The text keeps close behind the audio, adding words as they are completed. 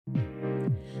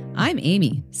I'm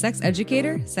Amy, sex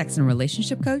educator, sex and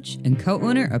relationship coach, and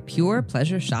co-owner of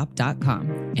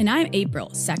PurePleasureShop.com. And I'm April,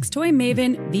 sex toy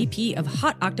maven, VP of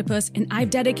Hot Octopus, and I've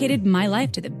dedicated my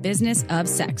life to the business of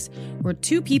sex. We're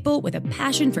two people with a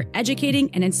passion for educating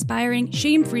and inspiring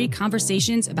shame-free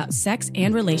conversations about sex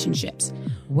and relationships.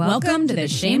 Welcome to the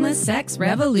Shameless Sex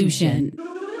Revolution.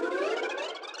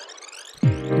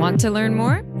 Want to learn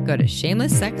more? Go to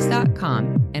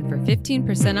shamelesssex.com. And for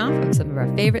 15% off of some of our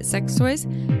favorite sex toys,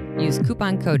 use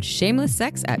coupon code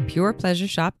shamelesssex at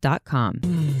purepleasureshop.com.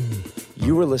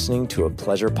 You are listening to a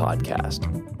pleasure podcast.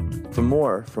 For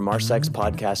more from our sex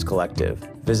podcast collective,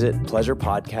 visit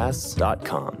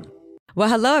pleasurepodcasts.com. Well,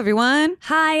 hello, everyone.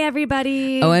 Hi,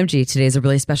 everybody. OMG, today's a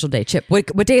really special day. Chip, what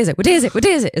day is it? What day is it? What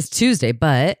day is it? It's Tuesday,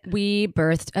 but We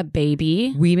birthed a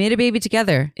baby. we made a baby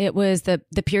together. It was the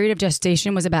period of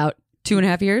gestation was about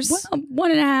 2.5 years? well,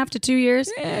 1.5 to 2 years,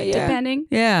 depending.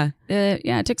 Yeah.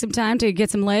 It took some time to get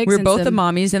some legs. We were and both the some-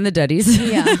 mommies and the duddies.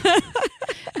 Yeah.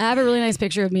 I have a really nice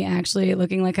picture of me actually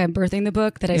looking like I'm birthing the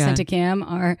book that I sent to Cam,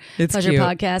 our It's Pleasure cute.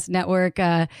 Podcast Network.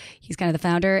 He's kind of the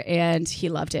founder, and he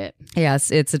loved it.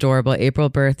 Yes, it's adorable. April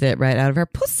birthed it right out of her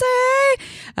pussy.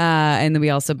 And then we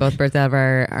also both birthed out of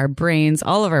our brains,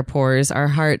 all of our pores, our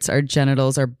hearts, our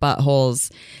genitals, our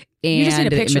buttholes. And You just need a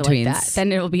picture like in-betweens. that.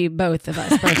 Then it'll be both of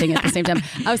us birthing at the same time.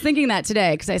 I was thinking that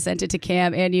today because I sent it to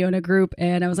Cam and you in a group,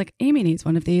 and I was like, Amy needs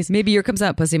one of these. Maybe yours comes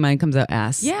out pussy, mine comes out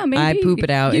ass. Yeah, maybe. I poop it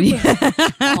out. You- and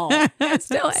Oh, it's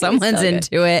still, someone's it's still good.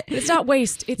 into it. It's not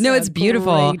waste. It's No, a it's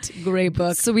beautiful. Great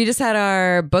book. So we just had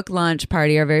our book launch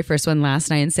party, our very first one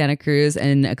last night in Santa Cruz,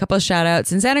 and a couple of shout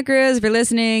outs in Santa Cruz. If you're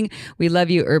listening, we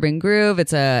love you, Urban Groove.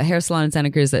 It's a hair salon in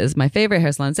Santa Cruz that is my favorite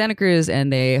hair salon in Santa Cruz,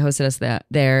 and they hosted us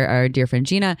there, our dear friend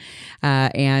Gina.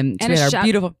 And we had our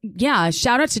beautiful.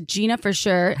 Shout out to Gina for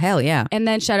sure. Hell yeah. And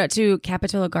then shout out to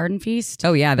Capitola Garden Feast.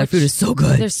 Oh yeah, their food is so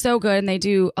good. They're so good, and they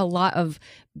do a lot of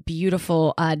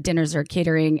beautiful dinners or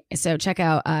catering. So check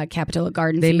out Capitola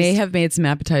Garden They Feast. may have made some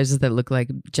appetizers that look like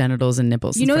genitals and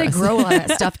nipples. You know, for they us. grow a lot of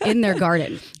that stuff in their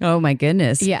garden. Oh my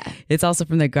goodness. Yeah. It's also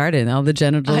from their garden, all the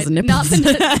genitals and nipples.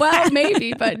 Well,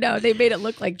 maybe, but no, they made it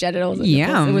look like genitals. And Yeah.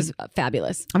 nipples. It was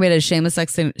fabulous. We had a Shameless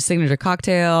Sex signature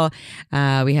cocktail.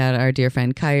 We had our dear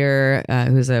friend Kyer,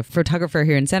 who's a photographer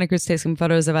here in Santa Cruz, take some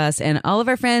photos of us and all of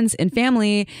our friends and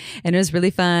family. And it was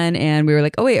really fun. And we were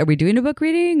like, oh, wait, are we doing a book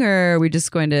reading or are we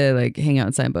just going to like hang out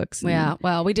and sign books? Yeah.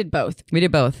 Well, we did both. We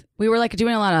did both. We were like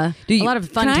doing a lot of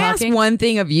fun Can I talking. ask one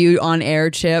thing of you on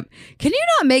air, Chip? Can you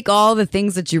not make all the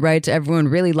things that you write to everyone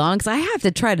really long? Because I have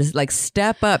to try to like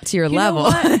step up to your You know level.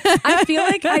 what? I feel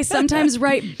like I sometimes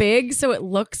write big, so it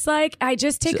looks like I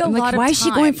just take a I'm like, lot of why time. is she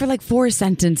going for like 4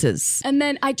 sentences? And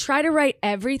then I try to write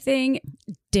everything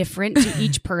different to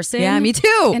each person. Yeah, me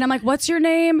too. And I'm like, what's your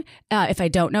name? If I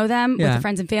don't know them Yeah. with the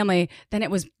friends and family, then it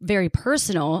was very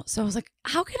personal. So I was like,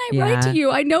 how can I write Yeah. to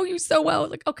you? I know you so well. I was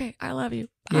like, okay, I love you.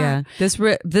 Yeah,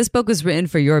 this book was written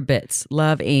for your bits.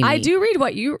 Love, Amy. I do read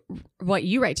what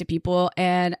you write to people,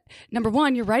 and number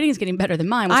one, your writing is getting better than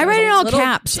mine. which I was write a in all little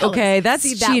caps. jealous. Okay, that's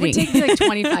See, that would cheating. take me like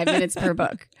 25 minutes per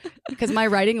book because my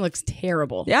writing looks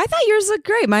terrible. Yeah, I thought yours looked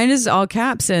great. Mine is all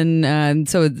caps, and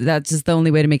so that's just the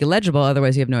only way to make it legible.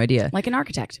 Otherwise, you have no idea. Like an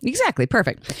architect. Exactly.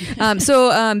 Perfect.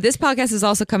 So this podcast is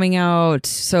also coming out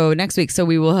next week. So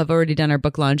we will have already done our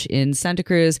book launch in Santa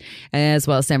Cruz as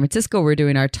well as San Francisco. We're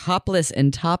doing our Topless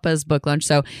and Tapas book launch.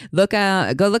 So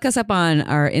go look us up on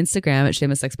our Instagram at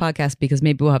Shameless Sex Podcast because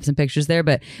maybe we'll have some pictures there,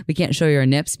 but we can't show you our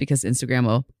nips because Instagram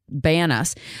will ban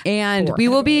us. And we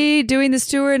will be doing this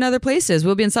tour in other places.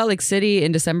 We'll be in Salt Lake City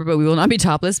in December, but we will not be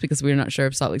topless because we're not sure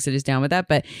if Salt Lake City's down with that.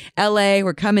 But LA,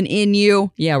 we're coming in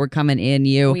you. Yeah, we're coming in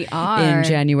you. We are. In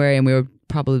January, and we will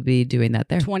probably be doing that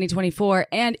there. 2024.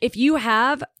 And if you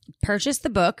have purchased the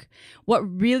book, what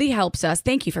really helps us,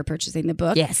 thank you for purchasing the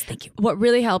book. Yes, thank you. What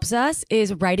really helps us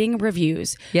is writing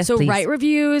reviews. Yes, so please. write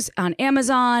reviews on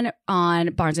Amazon,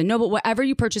 on Barnes and Noble, whatever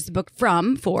you purchase the book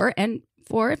for,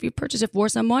 if you purchase it for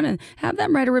someone, and have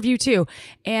them write a review too.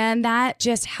 And that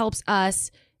just helps us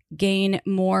gain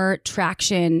more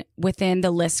traction within the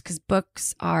list because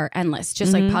books are endless,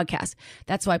 just like podcasts.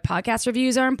 That's why podcast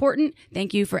reviews are important.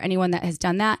 Thank you for anyone that has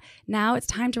done that. Now it's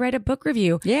time to write a book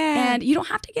review. Yeah. And you don't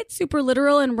have to get super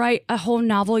literal and write a whole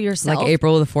novel yourself. Like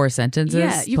April with the 4 sentences.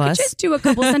 Yeah, you plus. could just do a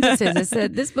couple sentences. It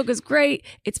said, this book is great.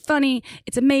 It's funny.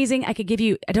 It's amazing. I could give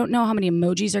you, I don't know how many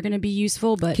emojis are going to be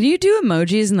useful, but Can you do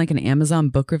emojis in like an Amazon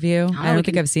book review? I don't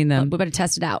think I've seen them. we better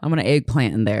test it out. I want an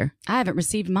eggplant in there. I haven't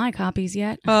received my copies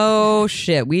yet. Oh, Oh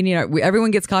shit. We need everyone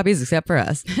gets copies except for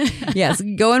us. Yes.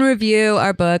 Go and review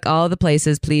our book, all the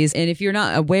places, please. And if you're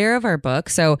not aware of our book,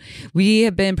 so we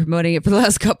have been promoting it for the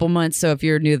last couple months. So if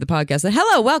you're new to the podcast, then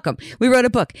hello, welcome. We wrote a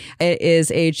book. It is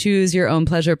a choose your own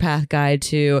pleasure path guide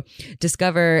to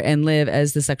discover and live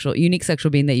as the unique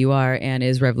sexual being that you are, and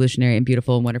is revolutionary and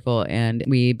beautiful and wonderful. And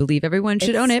we believe everyone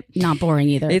should own it. Not boring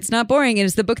either. It's not boring. And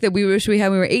it's the book that we wish we had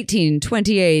when we were 18,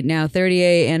 28, now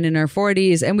 38, and in our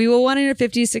 40s. And we will want in our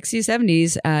 50s, 60s,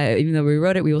 70s. Even though we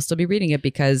wrote it, we will still be reading it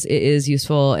because it is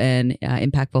useful and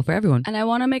impactful for everyone. And I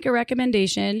want to make a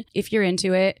recommendation if you're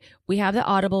into it. We have the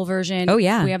Audible version. Oh,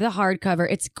 yeah. We have the hardcover.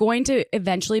 It's going to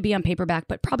eventually be on paperback,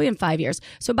 but probably in 5 years.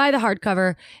 So buy the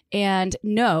hardcover and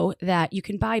know that you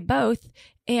can buy both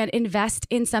and invest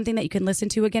in something that you can listen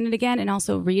to again and again, and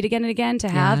also read again and again to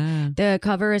have. Yeah. The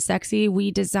cover is sexy.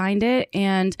 We designed it,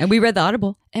 and we read the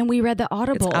Audible. It's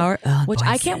our own which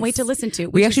I voices. can't wait to listen to.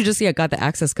 We actually just got the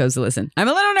access codes to listen. I'm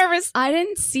a little nervous. I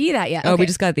didn't see that yet. Oh, Okay. we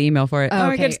just got the email for it. Oh, my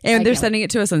okay. goodness. I And they're can't sending it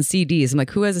to us on CDs. I'm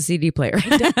like, who has a CD player?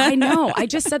 I know. I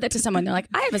just said that to someone. They're like,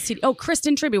 I have a CD. Oh,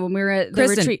 Kristen Tribute when we were at the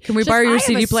Kristen, retreat. can we She's borrow like, your I have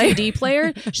CD a player? CD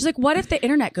player. She's like, what if the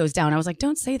internet goes down? I was like,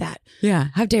 don't say that. Yeah.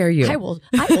 How dare you? I will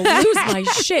lose my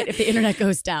shit if the internet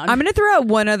goes down. I'm going to throw out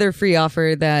one other free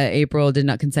offer that April did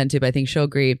not consent to, but I think she'll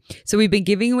agree. So we've been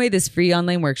giving away this free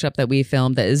online workshop that we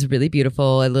filmed that is really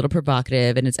beautiful, a little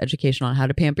provocative, and it's educational on how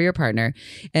to pamper your partner.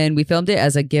 And we filmed it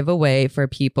as a giveaway for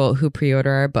people who pre-order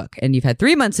our book. And you've had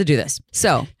 3 months to do this.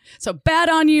 So bad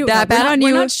on you. bad on We're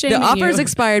you. not shaming The offer is you,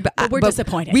 expired, but we're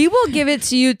disappointed. We will give it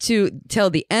to you till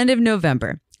the end of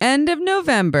November.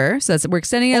 So we're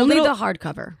extending it Only a little. the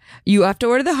hardcover. You have to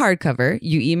order the hardcover.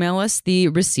 You email us the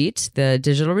receipt, the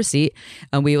digital receipt,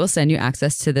 and we will send you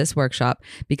access to this workshop,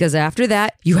 because after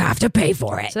that, you have to pay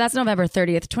for it. So that's November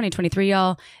 30th, 2023,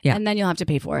 y'all. Yeah. And then you'll have to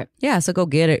pay for it. Yeah, so go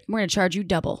get it. We're going to charge you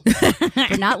double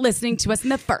for not listening to us in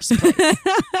the first place.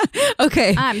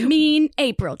 Okay. I'm mean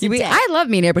April today. I love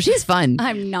Mean April. She's fun.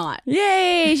 I'm not.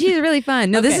 Yay, she's really fun.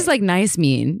 No, this Okay. is like nice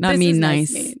mean, not This mean is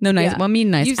nice. mean. No, nice. Yeah. Well,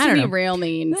 mean nice. You've I seen don't me know. real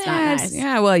mean. It's not nice.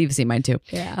 Yeah, well, you've seen mine too.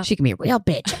 Yeah. She can be a real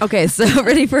bitch. Okay, so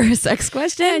ready for a sex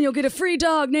question? And you'll get a free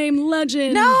dog named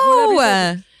Legend. No,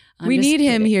 I'm we just need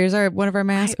him. kidding. Here's one of our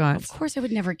mascots. Of course, I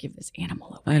would never give this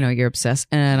animal away. I know you're obsessed,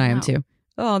 and I am No. too.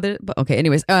 Oh, but okay.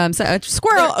 Anyways,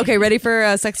 squirrel. Okay, ready for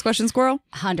a sex question, squirrel?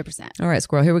 100%. All right,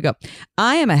 squirrel. Here we go.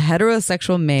 I am a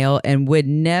heterosexual male and would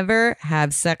never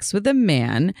have sex with a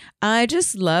man. I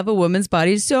just love a woman's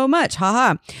body so much.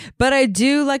 Haha. But I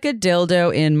do like a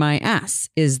dildo in my ass.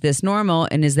 Is this normal?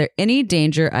 And is there any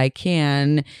danger I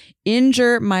can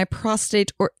injure my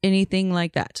prostate or anything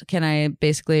like that? Can I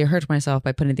basically hurt myself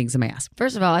by putting things in my ass?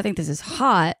 First of all, I think this is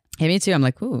hot. Hey, me too. I'm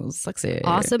like, ooh, sexy.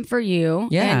 Awesome for you.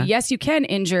 Yeah. And yes, you can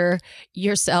injure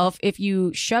yourself if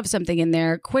you shove something in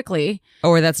there quickly.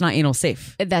 Or that's not anal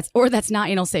safe. That's not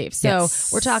anal safe. So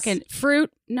Yes. we're talking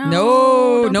fruit.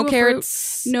 No, don't no do a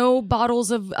carrots. fruit. No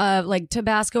bottles of like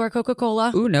Tabasco or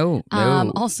Coca-Cola. Ooh, no.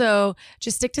 Also,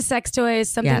 just stick to sex toys,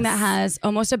 something Yes. that has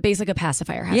almost a base like a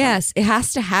pacifier. Has on it. Yes, it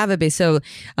has to have a base. So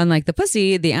unlike the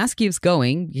pussy, the ass keeps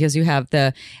going because you have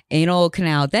the anal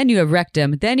canal, then you have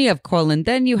rectum, then you have colon,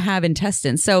 then you have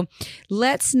intestines. So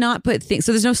let's not put things.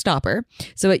 So there's no stopper.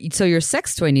 So your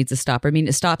sex toy needs a stopper. I mean,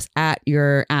 it stops at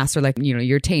your ass or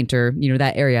your taint or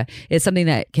that area. It's something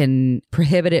that can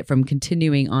prohibit it from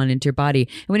continuing on into your body.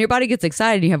 And when your body gets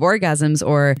excited, you have orgasms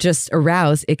or just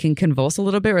aroused, it can convulse a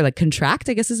little bit or contract,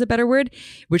 I guess is a better word,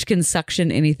 which can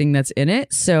suction anything that's in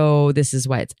it. So this is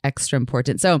why it's extra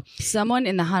important. So Someone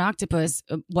in the Hot Octopus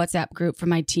WhatsApp group for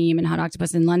my team and Hot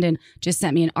Octopus in London just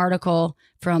sent me an article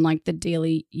from the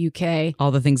Daily UK. all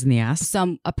the things in the ass.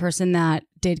 A person that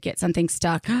did get something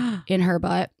stuck in her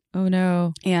butt Oh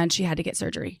no. and she had to get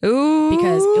surgery Ooh.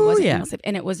 because it wasn't yeah. anal safe.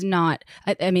 And it was not,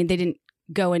 I mean, they didn't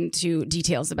go into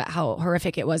details about how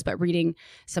horrific it was, but reading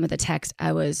some of the text,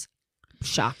 I was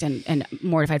shocked and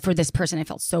mortified for this person. I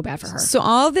felt so bad for her. So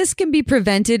all this can be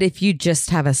prevented if you just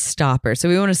have a stopper. So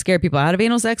we want to scare people out of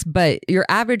anal sex, but your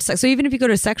average sex. So even if you go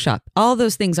to a sex shop, all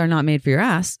those things are not made for your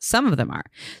ass. Some of them are.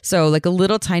 So a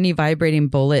little tiny vibrating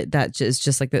bullet that is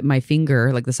just my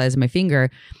finger, the size of my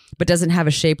finger, but doesn't have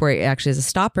a shape where it actually has a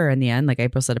stopper in the end, like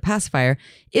April said, a pacifier,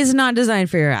 is not designed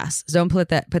for your ass. So don't put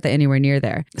that anywhere near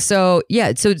there. So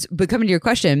yeah. But coming to your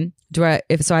question, I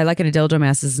like an dildo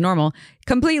mass is normal,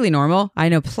 completely normal. I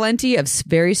know plenty of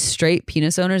very straight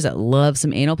penis owners that love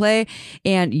some anal play,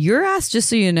 and your ass, just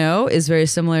so you know, is very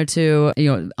similar to,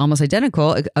 almost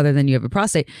identical, other than you have a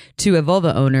prostate, to a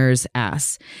vulva owner's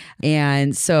ass.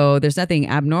 And so there's nothing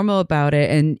abnormal about it.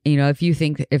 And,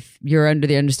 if you're under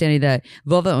the understanding that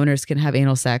vulva owners can have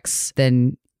anal sex,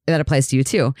 then that applies to you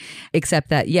too, except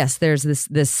that yes, there's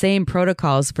this same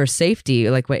protocols for safety,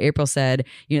 like what April said.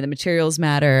 The materials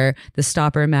matter, the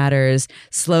stopper matters,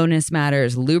 slowness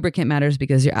matters, lubricant matters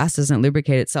because your ass doesn't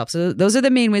lubricate itself. So those are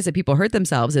the main ways that people hurt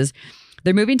themselves is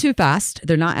they're moving too fast,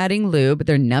 they're not adding lube,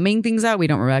 they're numbing things out. We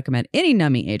don't recommend any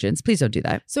numbing agents. Please don't do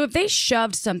that. So if they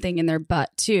shoved something in their butt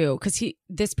too, because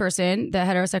this person, the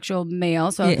heterosexual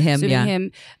male, so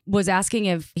him was asking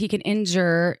if he can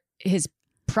injure his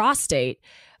prostate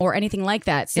or anything like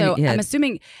that. So I'm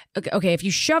assuming, okay, if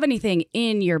you shove anything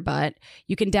in your butt,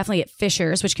 you can definitely get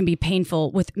fissures, which can be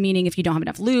painful, meaning if you don't have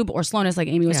enough lube or slowness, like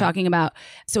Amy was talking about.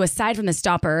 So aside from the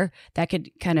stopper, that could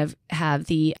kind of have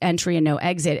the entry and no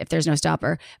exit if there's no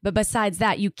stopper. But besides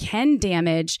that, you can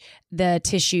damage the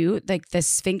tissue, like the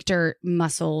sphincter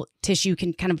muscle tissue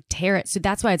can kind of tear it. So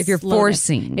that's why it's if you're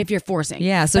forcing.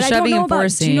 Yeah. So shoving and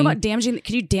forcing. Do you know about damaging?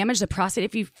 Can you damage the prostate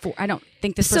if you? I don't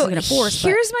think this person's going to force.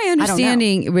 Here's my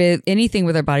understanding with anything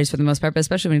with our bodies for the most part, but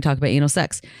especially when you talk about anal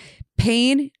sex.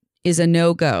 Pain is a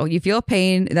no-go. You feel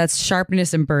pain, that's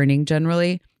sharpness and burning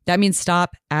generally. That means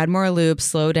stop, add more lube,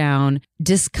 slow down.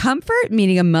 Discomfort,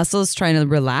 meaning a muscle is trying to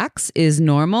relax, is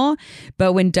normal.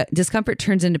 But when discomfort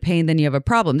turns into pain, then you have a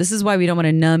problem. This is why we don't want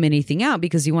to numb anything out,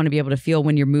 because you want to be able to feel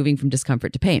when you're moving from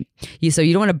discomfort to pain. So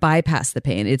you don't want to bypass the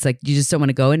pain. It's like you just don't want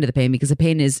to go into the pain, because the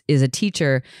pain is a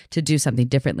teacher to do something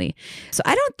differently. So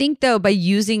I don't think, though, by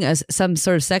using some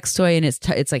sort of sex toy and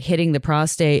it's like hitting the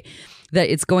prostate, that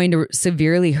it's going to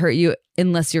severely hurt you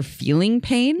unless you're feeling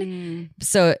pain.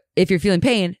 So if you're feeling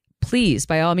pain, please,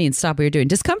 by all means, stop what you're doing.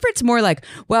 Discomfort's more like,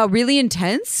 wow, really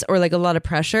intense or like a lot of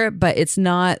pressure, but it's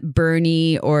not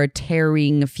burny or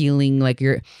tearing feeling like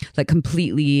you're like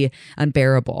completely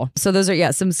unbearable. So those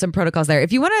are, some protocols there.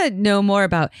 If you want to know more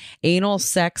about anal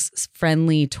sex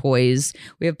friendly toys,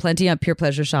 we have plenty on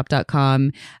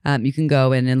purepleasureshop.com. You can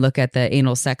go in and look at the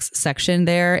anal sex section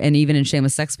there. And even in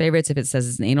Shameless Sex Favorites, if it says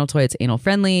it's an anal toy, it's anal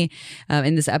friendly.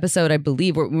 In this episode, I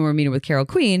believe when we're meeting with Carol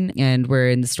Queen and we're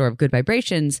in the store of Good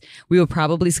Vibrations, we will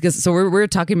probably, so we're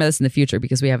talking about this in the future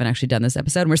because we haven't actually done this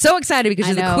episode. And we're so excited because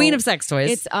she's the queen of sex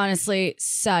toys. It's honestly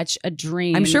such a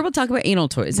dream. I'm sure we'll talk about anal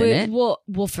toys in it.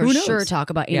 We'll for sure talk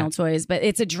about anal toys, but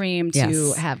it's a dream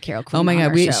to have Carol Queen. Oh my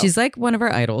God. She's like one of our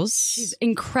idols. She's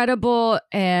incredible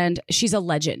and she's a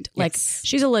legend. Yes. Like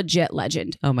she's a legit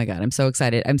legend. Oh my God. I'm so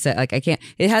excited. I can't,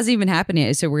 it hasn't even happened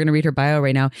yet. So we're going to read her bio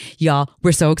right now. Y'all,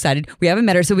 we're so excited. We haven't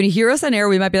met her. So when you hear us on air,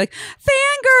 we might be like,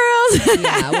 fangirls.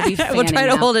 Yeah, we'll be we'll try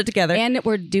to hold it together. And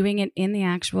we're doing it in the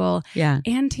actual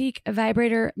antique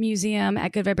vibrator museum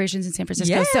at Good Vibrations in San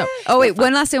Francisco. Yeah. So,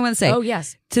 one last thing I want to say. Oh,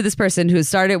 yes. To this person who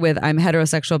started with, I'm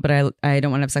heterosexual, but I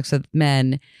don't want to have sex with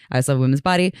men. I just love a women's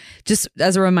body. Just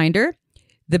as a reminder,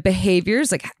 the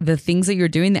behaviors, like the things that you're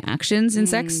doing, the actions in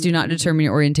sex do not determine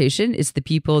your orientation. It's the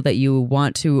people that you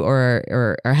want to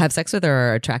or have sex with or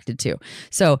are attracted to.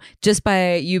 So just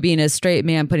by you being a straight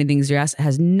man putting things in your ass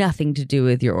has nothing to do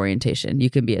with your orientation. You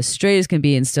can be as straight as can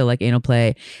be and still like anal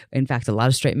play. In fact, a lot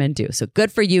of straight men do. So good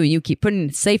for you. And you keep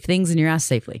putting safe things in your ass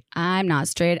safely. I'm not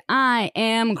straight. I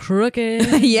am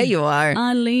crooked. Yeah, you are.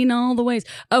 I lean all the ways.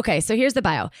 Okay, so here's the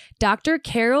bio. Dr.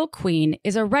 Carol Queen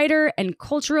is a writer and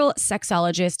cultural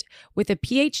sexologist with a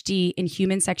PhD in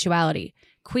human sexuality.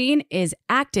 Queen is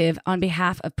active on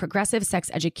behalf of progressive sex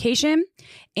education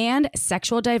and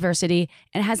sexual diversity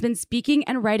and has been speaking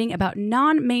and writing about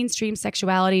non-mainstream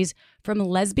sexualities from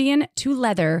lesbian to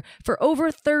leather for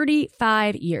over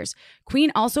 35 years.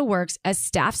 Queen also works as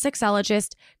staff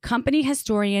sexologist, company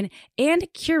historian, and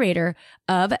curator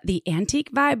of the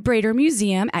Antique Vibrator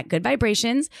Museum at Good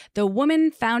Vibrations, the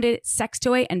woman-founded sex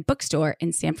toy and bookstore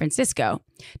in San Francisco.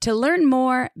 To learn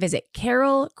more, visit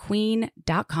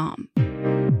carolqueen.com.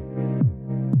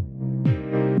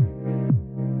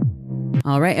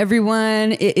 All right,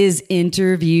 everyone, it is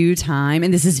interview time.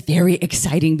 And this is very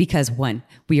exciting because 1,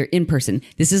 we are in person.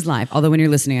 This is live. Although when you're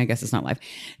listening, I guess it's not live.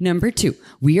 Number 2,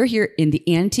 we are here in the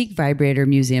Antique Vibrator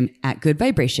Museum at Good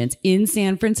Vibrations in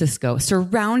San Francisco,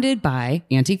 surrounded by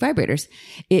antique vibrators.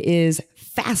 It is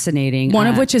fascinating. One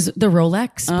of which is the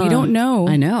Rolex. We don't know.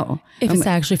 I know. If it's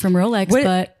actually from Rolex,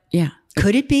 but yeah.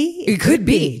 Could it be? It could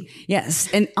be. Yes.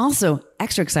 And also,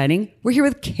 extra exciting, we're here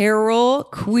with Carol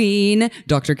Queen,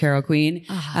 Dr. Carol Queen.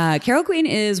 Carol Queen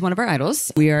is one of our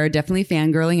idols. We are definitely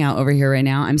fangirling out over here right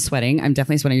now. I'm sweating. I'm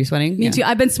definitely sweating. Are you sweating? Me too.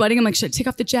 I've been sweating. I'm like, should I take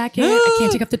off the jacket? I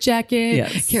can't take off the jacket.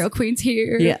 Yes. Carol Queen's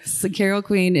here. Yes. So Carol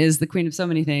Queen is the queen of so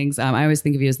many things. I always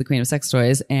think of you as the queen of sex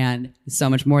toys and so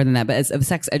much more than that, but it's of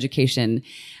sex education.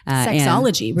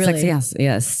 Sexology, really.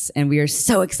 Yes. And we are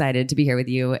so excited to be here with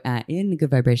you in Good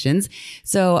Vibrations.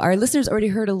 So our listeners already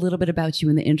heard a little bit about you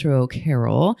in the intro, Carol.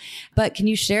 Apparel. But can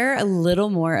you share a little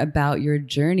more about your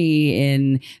journey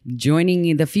in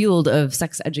joining the field of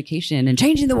sex education and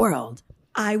changing the world?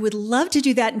 I would love to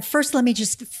do that. And first, let me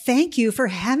just thank you for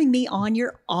having me on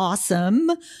your awesome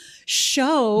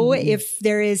show. If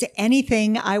there is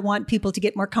anything I want people to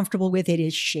get more comfortable with, it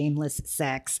is shameless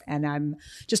sex. And I'm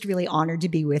just really honored to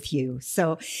be with you.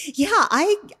 So yeah,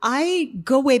 I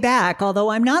go way back, although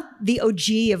I'm not the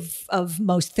OG of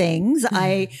most things.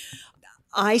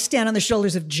 I stand on the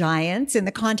shoulders of giants. In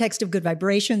the context of Good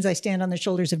Vibrations, I stand on the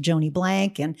shoulders of Joni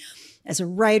Blank. And as a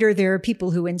writer, there are people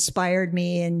who inspired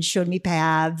me and showed me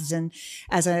paths. And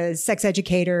as a sex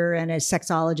educator and a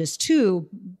sexologist too,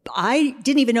 I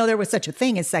didn't even know there was such a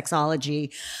thing as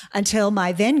sexology until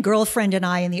my then girlfriend and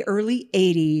I in the early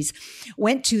 80s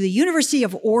went to the University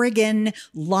of Oregon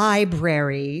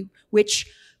Library, which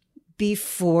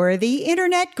before the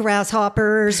internet,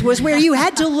 grasshoppers, was where you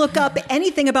had to look up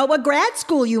anything about what grad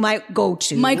school you might go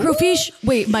to. Microfiche?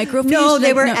 Wait, microfiche? No,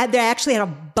 they actually had a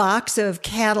box of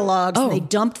catalogs and they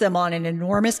dumped them on an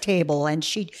enormous table, and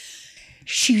she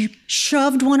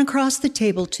shoved one across the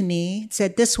table to me and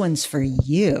said, "This one's for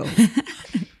you."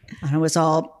 And I was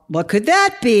all, what could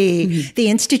that be? The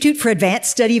Institute for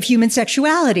Advanced Study of Human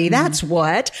Sexuality. That's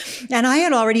what. And I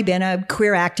had already been a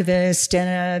queer activist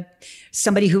and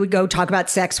somebody who would go talk about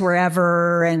sex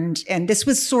wherever. And this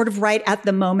was sort of right at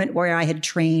the moment where I had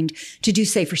trained to do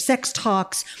safer sex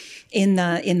talks in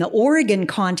the Oregon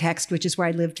context, which is where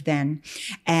I lived then.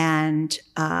 And,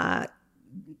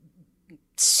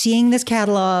 seeing this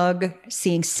catalog,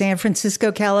 seeing San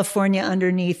Francisco, California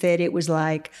underneath it, it was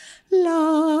like,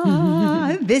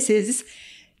 this is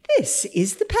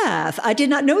the path. I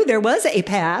did not know there was a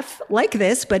path like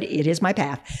this, but it is my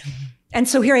path. And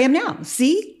so here I am now.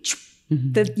 See?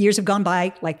 The years have gone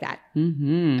by like that.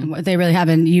 They really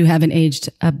haven't. You haven't aged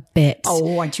a bit.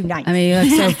 Oh, aren't you nice? I mean, you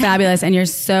look so fabulous, and you're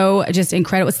so just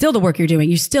incredible. It's still the work you're doing.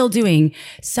 You're still doing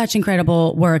such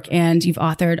incredible work, and you've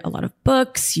authored a lot of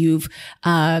books. You've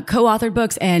co-authored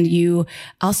books, and you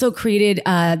also created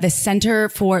the Center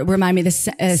for,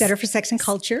 Center for Sex and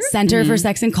Culture. Center for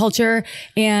Sex and Culture.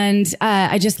 And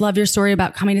I just love your story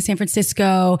about coming to San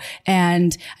Francisco.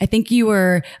 And I think you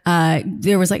were,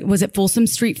 there was was it Folsom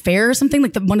Street Fair or something?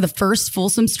 Like one of the first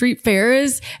Folsom Street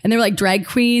fairs. And they were like drag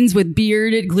queens with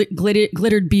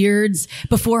glittered beards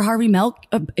before Harvey Milk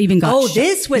even got Oh,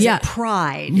 this was at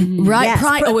Pride. Right. Yes.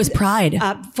 Pride. Oh, it was Pride.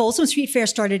 Folsom Street Fair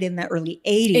started in the early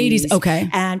 80s. 80s. Okay.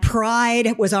 And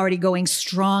Pride was already going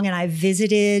strong. And I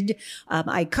visited,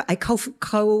 I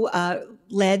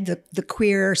led the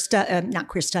queer, not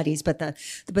queer studies, but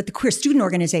the queer student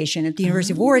organization at the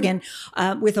University of Oregon,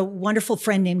 with a wonderful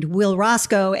friend named Will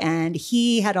Roscoe. And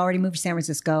he had already moved to San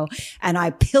Francisco, and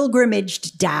I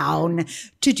pilgrimaged down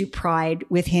to do Pride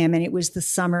with him. And it was the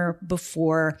summer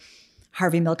before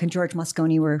Harvey Milk and George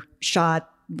Moscone were shot.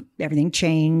 Everything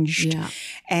changed,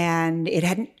 and it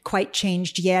hadn't quite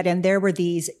changed yet. And there were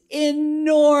these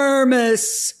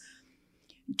enormous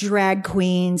drag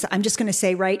queens. I'm just going to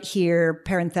say right here,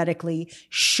 parenthetically,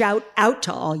 shout out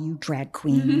to all you drag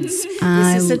queens.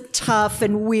 This is a tough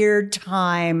and weird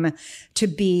time to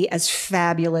be as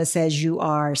fabulous as you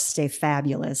are. Stay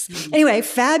fabulous. Anyway,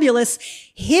 fabulous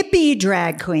hippie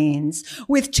drag queens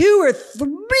with 2 or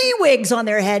 3 wigs on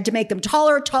their head to make them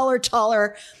taller,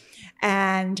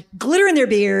 and glitter in their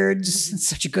beards.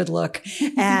 Such a good look.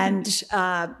 And,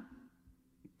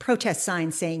 protest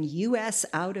signs saying U.S.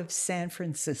 out of San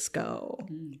Francisco.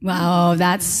 Wow,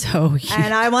 that's so huge.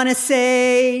 And I want to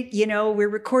say, we're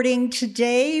recording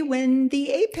today when the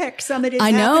APEC summit is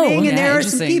happening. And there are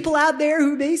some people out there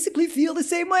who basically feel the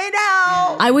same way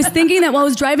now. I was thinking that while I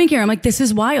was driving here. I'm like, this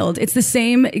is wild. It's the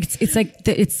same. It's like,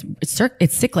 it's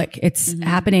cyclic. It's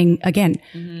happening again.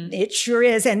 It sure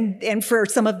is. And for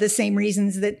some of the same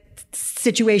reasons that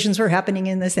situations were happening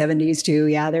in the 70s too.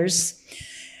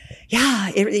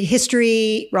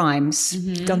 History rhymes,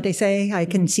 don't they say? I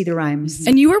can see the rhymes.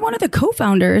 And you were one of the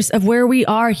co-founders of where we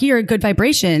are here at Good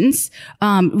Vibrations,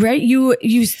 right? You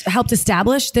helped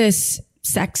establish this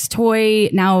sex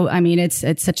toy. Now, I mean, it's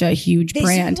such a huge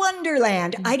brand. This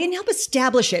wonderland. I didn't help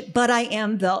establish it, but I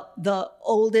am the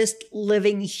oldest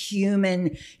living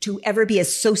human to ever be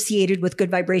associated with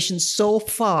Good Vibrations so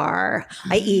far,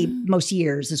 i.e. most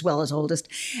years as well as oldest.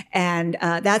 And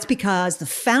that's because the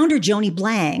founder, Joni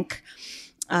Blank,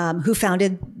 who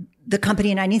founded the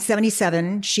company in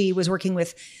 1977, she was working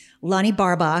with Lonnie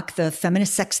Barbach, the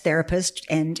feminist sex therapist,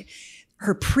 and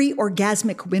her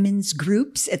pre-orgasmic women's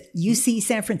groups at UC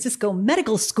San Francisco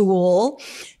Medical School.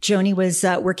 Joni was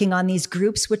working on these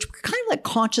groups, which were kind of like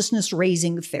consciousness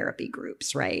raising therapy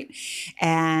groups, right?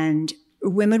 And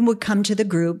women would come to the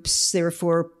groups. They were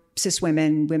for cis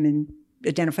women,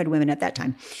 identified women at that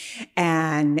time.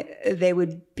 And they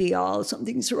would be all,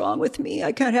 something's wrong with me.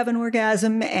 I can't have an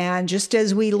orgasm. And just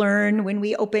as we learn when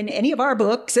we open any of our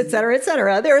books, et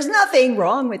cetera, there's nothing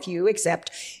wrong with you except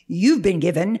you've been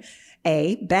given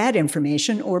A, bad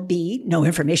information, or B, no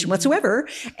information whatsoever.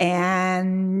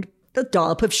 And the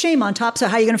dollop of shame on top. So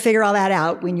how are you going to figure all that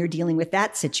out when you're dealing with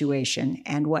that situation?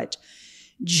 And what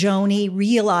Joni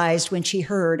realized when she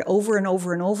heard over and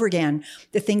over and over again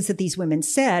the things that these women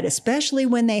said, especially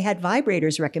when they had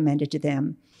vibrators recommended to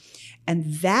them.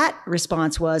 And that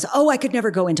response was, oh, I could never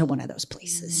go into one of those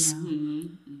places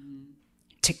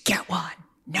to get one.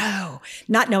 No,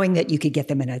 not knowing that you could get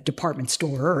them in a department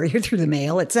store or through the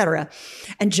mail, et cetera.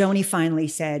 And Joni finally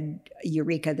said,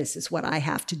 Eureka, this is what I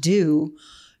have to do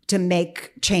to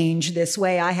make change this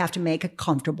way. I have to make a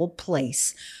comfortable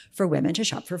place for women to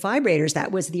shop for vibrators.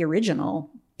 That was the original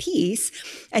piece.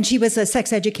 And she was a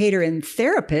sex educator and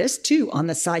therapist too on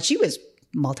the side. She was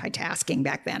multitasking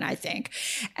back then, I think.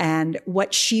 And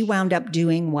what she wound up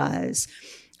doing was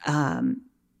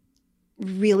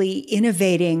really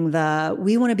innovating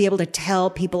we want to be able to tell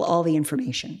people all the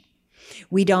information.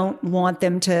 We don't want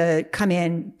them to come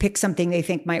in, pick something they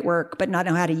think might work, but not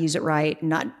know how to use it right,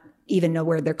 not even know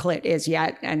where their clit is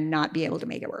yet, and not be able to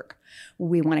make it work.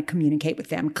 We want to communicate with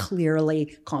them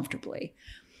clearly, comfortably.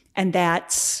 And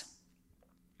that's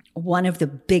one of the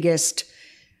biggest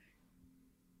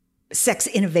sex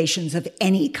innovations of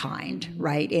any kind,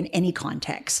 right? In any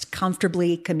context.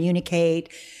 Comfortably communicate,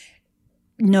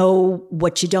 know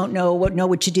what you don't know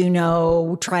what you do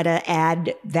know, try to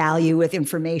add value with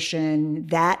information.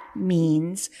 That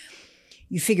means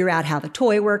you figure out how the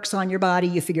toy works on your body.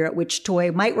 You figure out which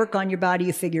toy might work on your body.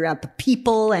 You figure out the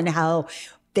people and how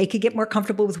they could get more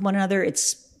comfortable with one another.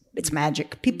 It's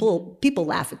magic. People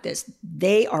laugh at this.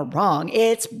 They are wrong.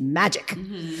 It's magic.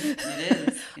 Mm-hmm. It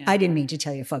is. Yeah. I didn't mean to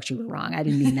tell you folks you were wrong. I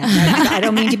didn't mean that. I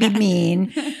don't mean to be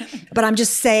mean, but I'm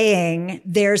just saying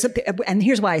and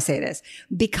here's why I say this,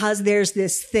 because there's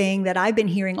this thing that I've been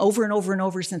hearing over and over and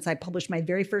over since I published my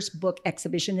very first book,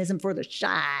 Exhibitionism for the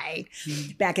Shy,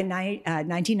 back in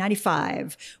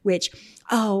 1995, which,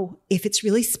 if it's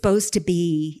really supposed to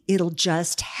be, it'll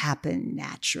just happen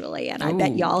naturally. And I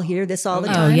bet y'all hear this all the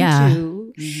time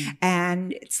too. Mm-hmm.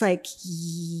 And it's like,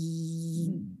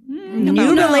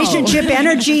 new relationship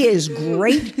energy is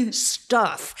great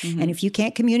stuff. Mm-hmm. And if you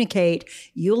can't communicate,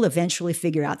 you'll eventually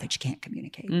figure out that you can't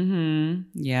communicate. Mm-hmm.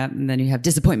 Yeah. And then you have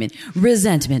disappointment,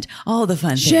 resentment, all the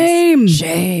fun things.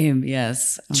 Shame.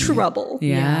 Yes. Trouble.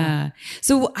 Yeah.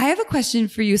 So I have a question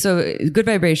for you. So Good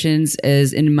Vibrations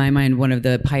is, in my mind, one of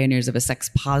the pioneers of a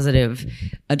sex positive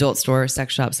adult store,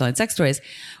 sex shop selling sex toys.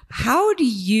 How do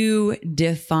you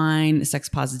define sex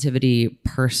positivity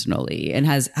personally? And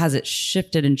has it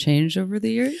shifted and changed over the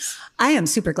years? I am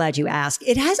super glad you asked.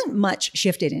 It hasn't much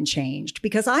shifted and changed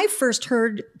because I first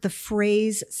heard the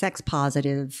phrase sex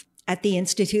positive at the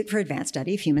Institute for Advanced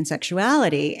Study of Human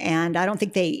Sexuality. And I don't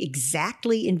think they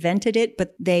exactly invented it,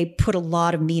 but they put a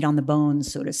lot of meat on the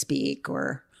bones, so to speak,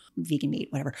 or vegan meat,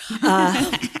 whatever.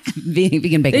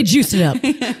 Vegan bacon. They juiced it up.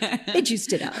 They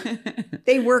juiced it up.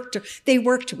 They worked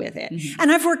with it. Mm-hmm.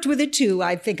 And I've worked with it too,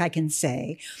 I think I can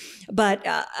say. But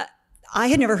I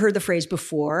had never heard the phrase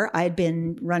before. I had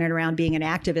been running around being an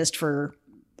activist for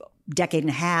a decade and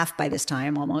a half by this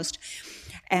time almost.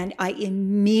 And I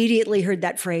immediately heard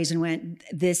that phrase and went,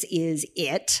 this is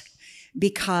it.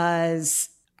 Because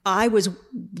I was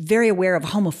very aware of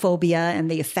homophobia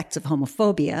and the effects of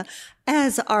homophobia,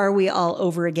 as are we all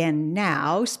over again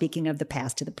now, speaking of the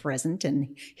past to the present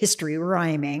and history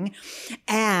rhyming.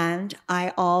 And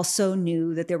I also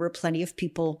knew that there were plenty of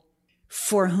people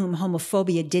for whom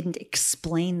homophobia didn't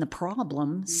explain the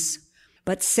problems,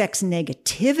 but sex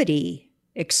negativity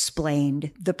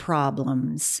explained the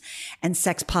problems. And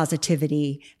sex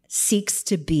positivity seeks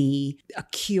to be a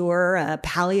cure, a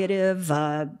palliative,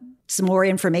 some more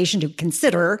information to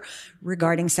consider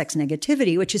regarding sex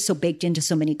negativity, which is so baked into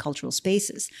so many cultural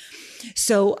spaces.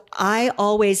 So I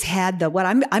always had what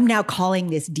I'm now calling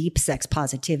this deep sex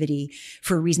positivity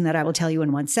for a reason that I will tell you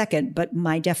in 1 second. But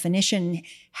my definition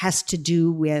has to do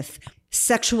with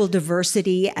sexual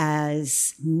diversity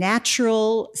as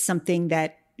natural, something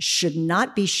that should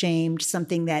not be shamed,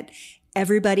 something that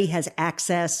everybody has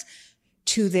access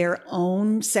to their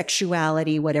own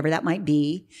sexuality, whatever that might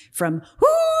be, from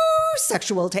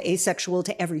sexual to asexual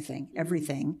to everything.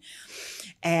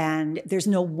 And there's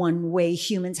no one way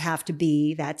humans have to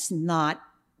be. That's not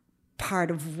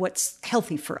part of what's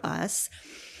healthy for us.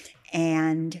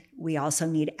 And we also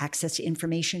need access to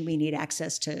information. We need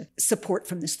access to support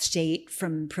from the state,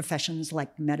 from professions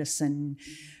like medicine,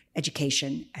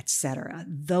 education, etc.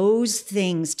 Those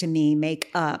things to me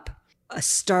make up a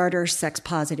starter sex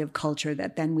positive culture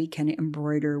that then we can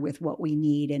embroider with what we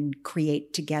need and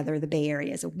create together. The Bay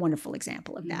Area is a wonderful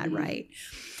example of that, right?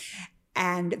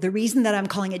 And the reason that I'm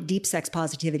calling it deep sex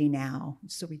positivity now,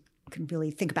 so we can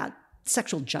really think about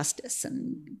sexual justice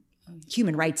and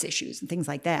human rights issues and things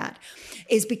like that,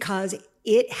 is because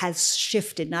it has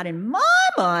shifted, not in my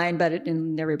mind, but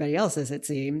in everybody else's, it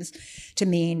seems, to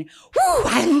mean, whoo,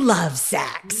 I love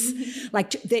sex.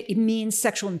 Like it means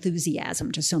sexual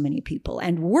enthusiasm to so many people.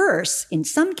 And worse, in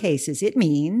some cases, it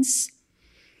means,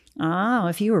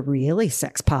 if you were really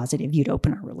sex positive, you'd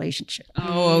open our relationship.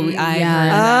 Oh, I heard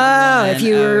that one. If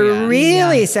you were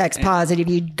really sex positive,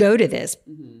 you'd go to this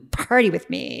party with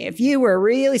me. If you were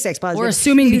really sex positive. Or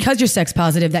assuming because you're sex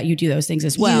positive that you do those things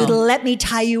as well. You'd let me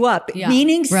tie you up. Yeah.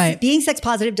 Meaning Right. being sex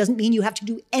positive doesn't mean you have to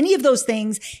do any of those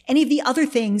things, any of the other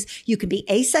things. You can be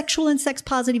asexual and sex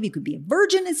positive. You could be a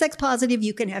virgin and sex positive.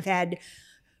 You can have had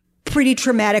pretty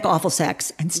traumatic, awful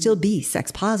sex and still be sex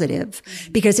positive,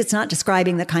 because it's not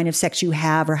describing the kind of sex you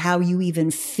have or how you even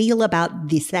feel about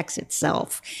the sex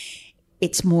itself.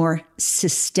 It's more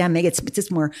systemic.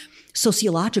 It's more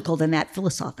sociological than that,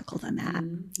 philosophical than that.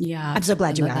 Yeah. I'm so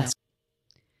glad you asked.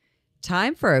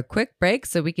 Time for a quick break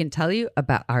so we can tell you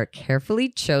about our carefully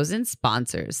chosen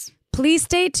sponsors. Please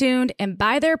stay tuned and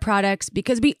buy their products,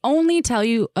 because we only tell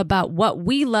you about what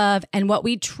we love and what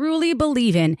we truly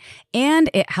believe in, and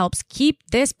it helps keep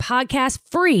this podcast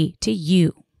free to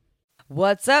you.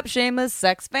 What's up, Shameless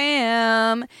Sex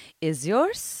Fam? Is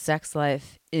your sex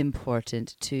life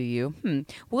important to you?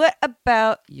 What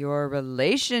about your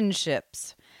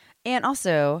relationships? And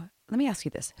also, let me ask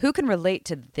you this. Who can relate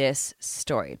to this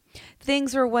story?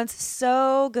 Things were once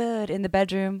so good in the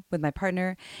bedroom with my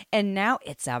partner, and now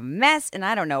it's a mess and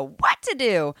I don't know what to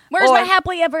do. Where's my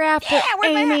happily ever after,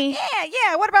 Amy?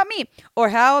 Yeah, what about me?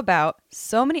 Or how about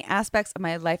so many aspects of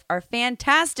my life are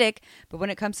fantastic, but when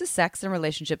it comes to sex and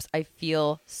relationships, I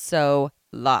feel so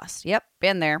lost. Yep,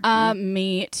 been there.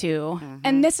 Me too.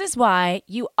 And this is why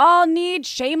you all need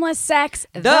Shameless Sex,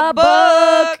 The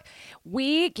book.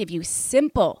 We give you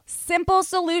simple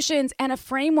solutions and a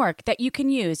framework that you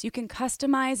can use. You can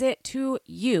customize it to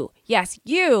you. Yes,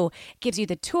 you. Gives you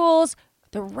the tools,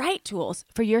 the right tools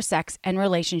for your sex and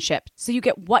relationship. So you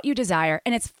get what you desire,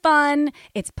 and it's fun,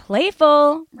 it's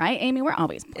playful, right, Amy? We're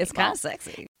always playful. It's kind of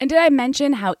sexy. And did I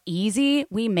mention how easy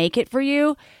we make it for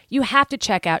you? You have to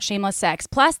check out Shameless Sex.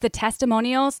 Plus, the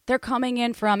testimonials, they're coming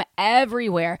in from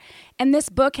everywhere. And this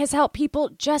book has helped people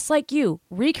just like you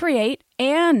recreate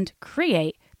and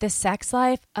create the sex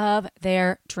life of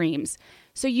their dreams.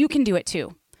 So you can do it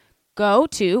too. Go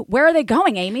to, where are they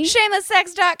going, Amy?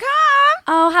 ShamelessSex.com.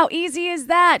 Oh, how easy is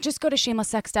that? Just go to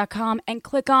shamelesssex.com and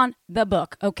click on the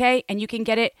book, okay? And you can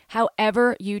get it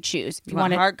however you choose. If You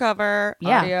want hardcover,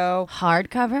 audio.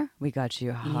 Hardcover? We got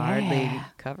you hardly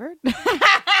covered.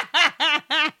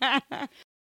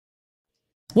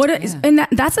 And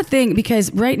that's the thing, because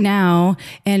right now,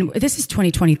 and this is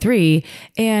 2023,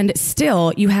 and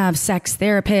still you have sex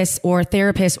therapists or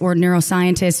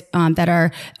neuroscientists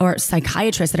or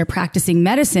psychiatrists that are practicing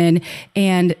medicine,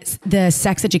 and the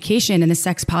sex education and the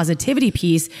sex positivity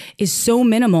piece is so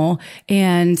minimal.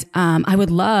 And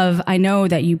I know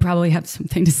that you probably have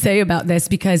something to say about this,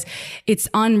 because it's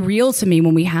unreal to me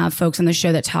when we have folks on the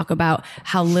show that talk about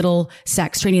how little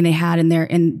sex training they had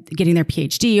in getting their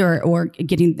PhD or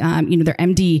getting their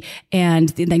MD, and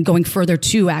then going further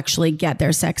to actually get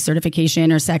their sex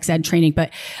certification or sex ed training.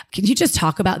 But can you just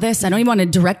talk about this? I don't even want to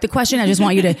direct the question. I just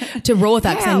want you to roll with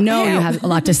that, because I know you have a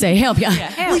lot to say. Help,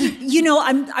 yeah. Well,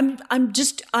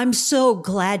 I'm so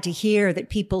glad to hear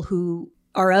that people who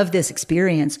are of this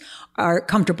experience are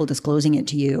comfortable disclosing it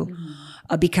to you,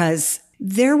 because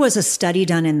there was a study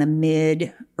done in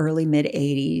the early mid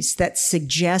 80s that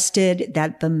suggested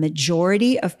that the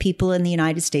majority of people in the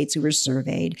United States who were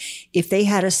surveyed, if they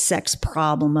had a sex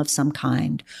problem of some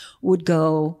kind, would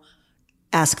go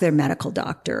ask their medical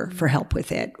doctor for help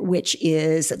with it, which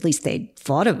is, at least they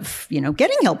thought of,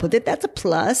 getting help with it. That's a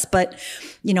plus. But,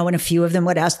 and a few of them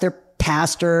would ask their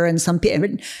pastor, and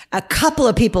a couple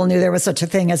of people knew there was such a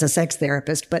thing as a sex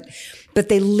therapist, but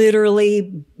they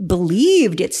literally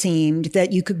believed, it seemed,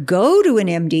 that you could go to an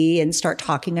MD and start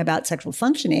talking about sexual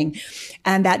functioning,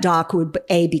 and that doc would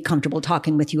A, be comfortable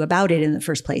talking with you about it in the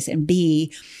first place, and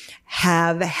B,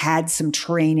 have had some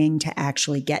training to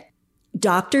actually get.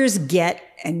 Doctors get,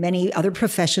 and many other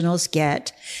professionals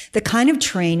get, the kind of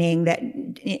training that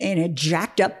in a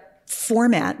jacked up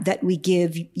format that we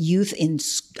give youth in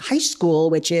high school,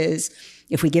 which is,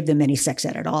 if we give them any sex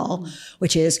ed at all,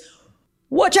 which is,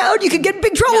 watch out, you could get in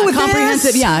big trouble with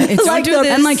comprehensive. this. Yeah, it's Like don't do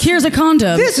this. And like, here's a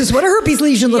condom. This is what a herpes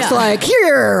lesion looks like.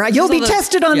 Here, you'll be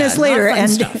tested on this later.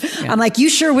 And I'm like, you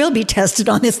sure will be tested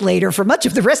on this later for much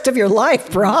of the rest of your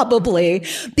life, probably,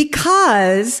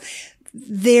 because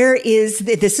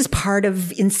this is part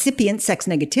of incipient sex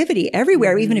negativity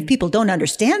everywhere, even if people don't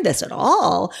understand this at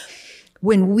all.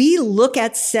 When we look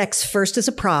at sex first as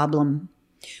a problem,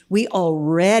 we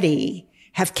already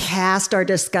have cast our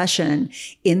discussion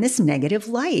in this negative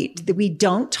light. That we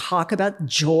don't talk about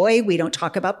joy. We don't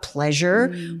talk about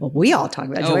pleasure. Well, we all talk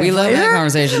about joy. We and love pleasure. that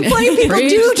conversation. Plenty of people do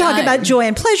Preach talk time. about joy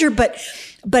and pleasure, but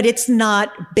it's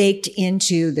not baked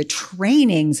into the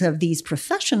trainings of these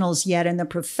professionals yet. And the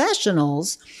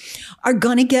professionals are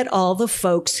going to get all the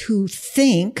folks who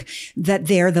think that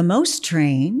they're the most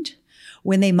trained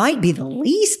when they might be the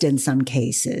least in some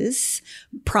cases.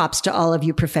 Props to all of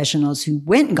you professionals who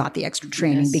went and got the extra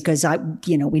training, because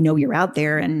we know you're out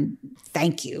there, and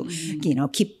thank you.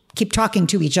 Keep talking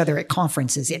to each other at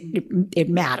conferences. It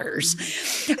matters.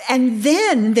 And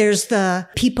then there's the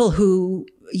people who,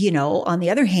 on the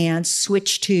other hand,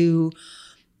 switch to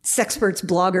sexperts,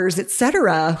 bloggers, et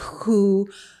cetera, who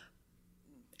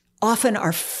often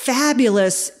are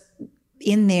fabulous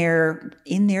in their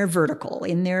vertical,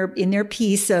 in their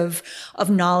piece of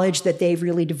knowledge that they've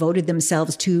really devoted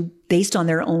themselves to based on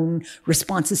their own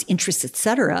responses, interests, et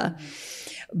cetera.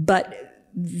 But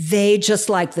they, just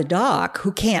like the doc,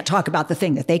 who can't talk about the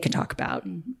thing that they can talk about,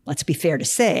 let's be fair to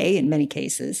say, in many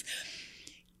cases,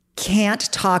 can't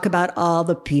talk about all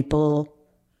the people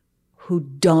who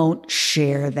don't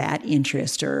share that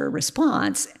interest or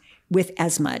response with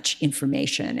as much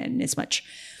information and as much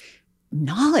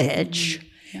knowledge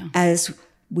as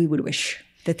we would wish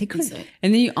that they could.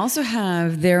 And then you also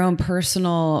have their own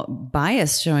personal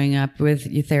bias showing up with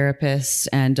your therapists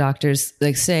and doctors.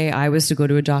 Like, say I was to go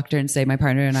to a doctor and say my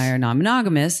partner and I are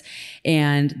non-monogamous,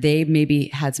 and they maybe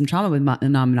had some trauma with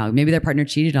non-monogamy. Maybe their partner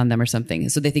cheated on them or something.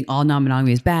 So they think all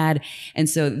non-monogamy is bad. And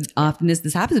so often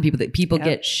this happens to people, that people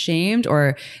get shamed,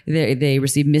 or they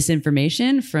receive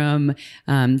misinformation from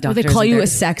doctors. Or they call you a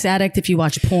sex addict if you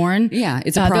watch porn. Yeah,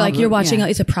 it's a They're problem. like, you're watching,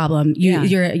 it's a problem.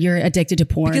 You're addicted to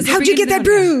porn. Because How'd you get that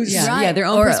bruise? Yeah, Right. yeah, their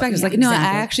own Or- perspectives. yeah, Like, no,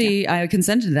 exactly. I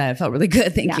consented to that. It felt really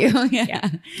good. Thank you. Yeah.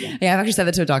 I've actually said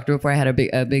that to a doctor before. I had a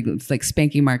big like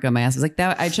spanking mark on my ass. I was like,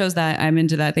 I chose that. I'm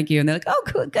into that. Thank you. And they're like, oh,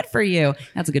 cool, good for you.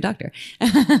 That's a good doctor.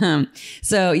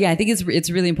 So yeah, I think it's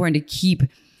really important to keep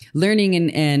learning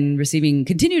and receiving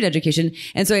continued education.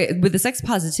 And so with the sex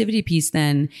positivity piece,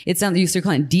 then it sounds, you start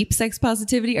calling it deep sex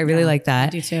positivity. I really like that. I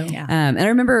do too. Yeah. And I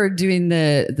remember doing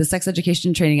the sex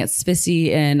education training at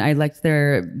SFSI, and I liked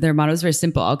their motto was very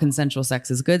simple. All consensual sex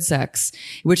is good sex,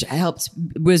 which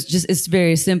it's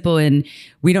very simple. And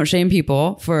we don't shame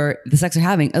people for the sex they're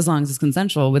having as long as it's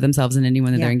consensual with themselves and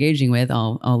anyone that they're engaging with,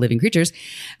 all living creatures.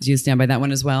 Do you stand by that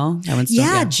one as well? That one's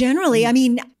still, Generally. I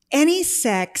mean, any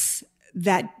sex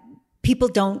that people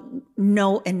don't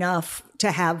know enough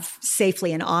to have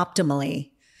safely and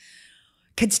optimally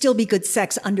could still be good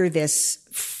sex under this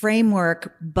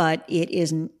framework, but it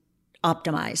isn't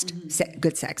optimized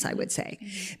good sex, I would say.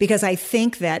 Because I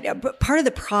think that part of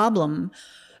the problem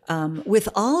with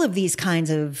all of these kinds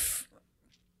of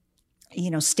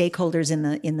stakeholders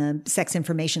in the sex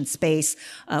information space,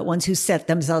 ones who set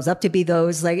themselves up to be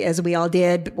those, like as we all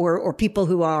did, or people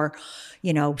who are,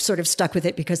 sort of stuck with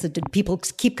it because the people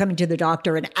keep coming to the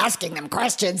doctor and asking them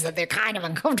questions that they're kind of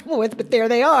uncomfortable with, but there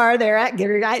they are, they're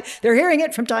hearing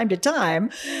it from time to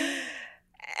time.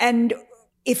 And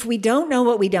if we don't know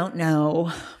what we don't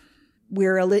know,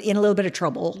 we're in a little bit of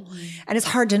trouble. And it's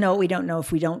hard to know what we don't know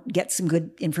if we don't get some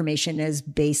good information as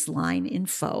baseline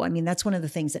info. I mean, that's one of the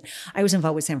things that I was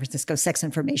involved with San Francisco Sex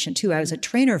Information too. I was a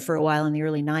trainer for a while in the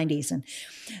early 90s. And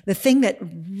the thing that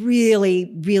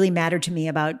really, really mattered to me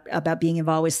about being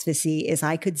involved with SFSI is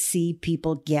I could see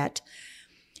people get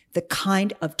the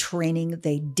kind of training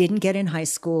they didn't get in high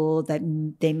school, that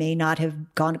they may not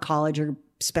have gone to college or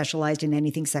specialized in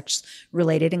anything sex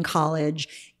related in college.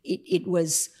 It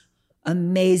was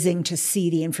amazing to see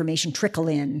the information trickle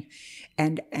in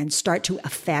and start to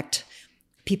affect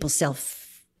people's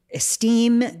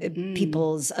self-esteem,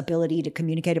 people's ability to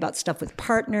communicate about stuff with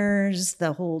partners,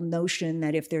 the whole notion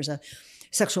that if there's a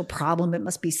sexual problem, it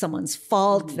must be someone's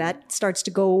fault. That starts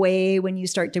to go away when you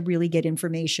start to really get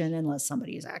information, unless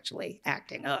somebody is actually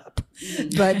acting up.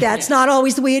 But that's not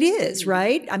always the way it is,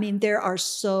 right? I mean, there are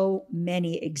so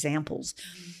many examples,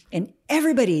 and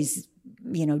everybody's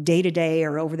day to day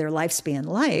or over their lifespan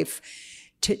life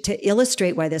to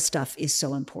illustrate why this stuff is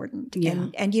so important. Yeah.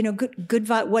 And good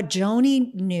what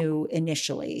Joni knew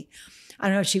initially, I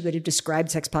don't know if she would have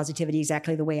described sex positivity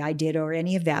exactly the way I did or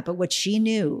any of that, but what she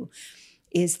knew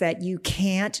is that you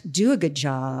can't do a good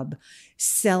job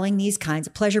selling these kinds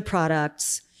of pleasure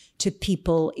products to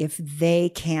people if they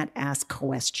can't ask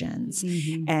questions.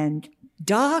 And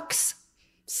docs,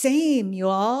 same, you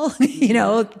all,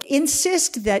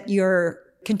 insist that your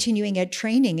continuing ed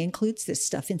training includes this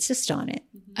stuff. Insist on it.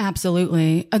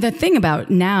 Absolutely. The thing about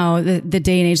now, the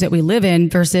day and age that we live in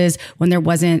versus when there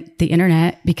wasn't the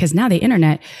internet, because now the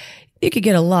internet, you could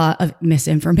get a lot of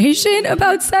misinformation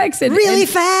about sex and really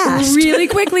fast, really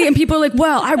quickly. And people are like,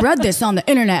 well, I read this on the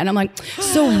internet. And I'm like,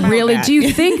 so really, do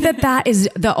you think that that is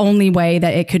the only way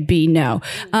that it could be? No,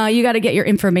 you got to get your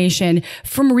information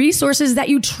from resources that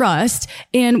you trust.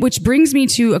 And which brings me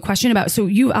to a question about, so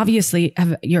you obviously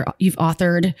you've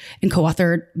authored and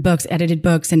co-authored books, edited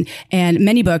books and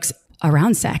many books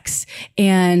around sex.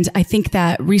 And I think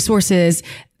that resources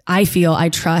I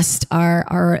trust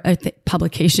our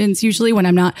publications usually when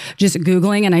I'm not just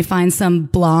Googling and I find some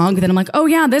blog that I'm like, oh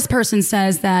yeah, this person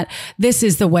says that this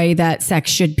is the way that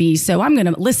sex should be. So I'm going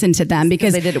to listen to them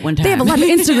because they did it one time. They have a lot of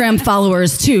Instagram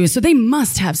followers too. So they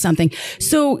must have something.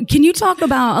 So can you talk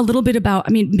about a little bit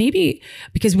about, maybe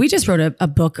because we just wrote a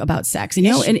book about sex, and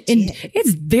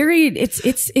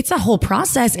it's a whole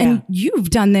process. Yeah. And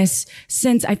you've done this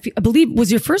since I believe was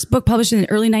your first book published in the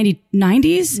early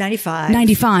 90s?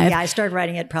 95. Yeah, I started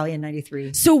writing it probably in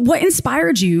 93. So what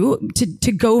inspired you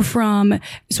to go from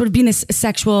sort of being this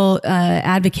sexual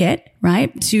advocate,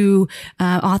 right, to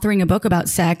authoring a book about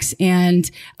sex?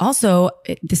 And also,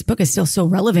 this book is still so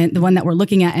relevant, the one that we're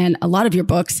looking at, and a lot of your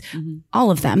books, all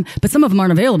of them, but some of them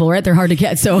aren't available, right? They're hard to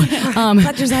get. So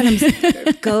collector's items.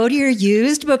 Go to your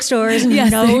used bookstores and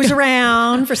nose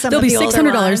around for some They'll of the be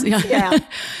 $600. Yeah.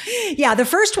 Yeah, the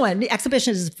first one,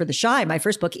 Exhibitions for the Shy, my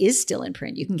first book, is still in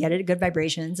print. You can get it at Good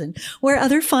Vibrations and where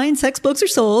other fine sex books are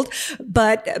sold.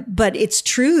 But it's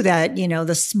true that,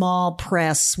 the small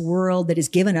press world that has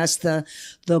given us the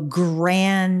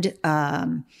grand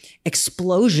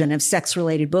explosion of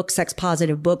sex-related books,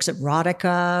 sex-positive books,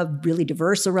 erotica, really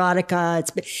diverse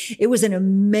erotica. It was an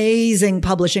amazing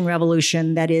publishing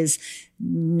revolution that is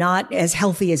not as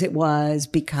healthy as it was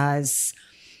because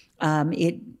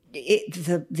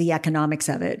the economics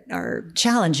of it are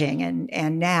challenging.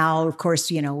 And now, of course,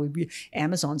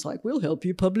 Amazon's like, we'll help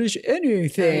you publish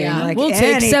anything. Yeah. Like we'll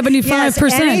take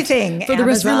 75% anything. for the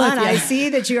rest of your life. Yeah. I see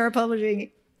that you are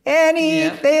publishing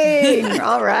anything. Yeah.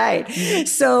 All right.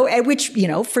 So, which,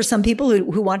 for some people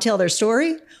who want to tell their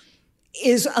story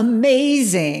is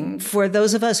amazing. For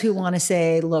those of us who want to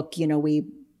say, look,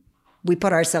 we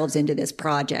put ourselves into this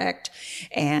project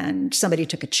and somebody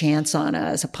took a chance on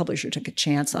us, a publisher took a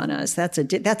chance on us. That's a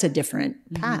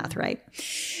different path, right?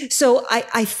 So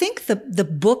I think the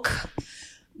book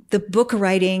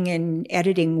writing and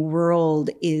editing world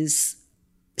is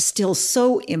still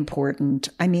so important.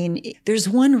 There's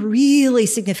one really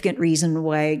significant reason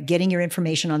why getting your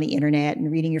information on the internet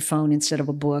and reading your phone instead of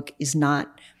a book is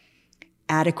not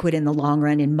adequate in the long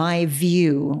run, in my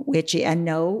view, and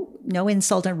no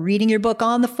insult on reading your book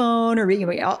on the phone or reading,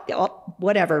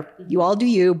 whatever, you all do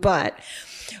you. But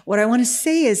what I want to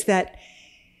say is that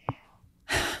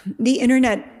the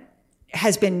internet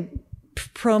has been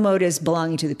promoted as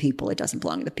belonging to the people. It doesn't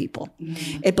belong to the people.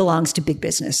 Mm-hmm. It belongs to big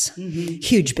business,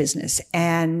 huge business.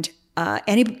 And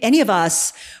any of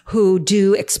us who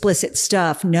do explicit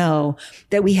stuff know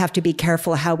that we have to be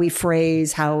careful how we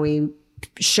phrase, how we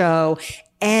show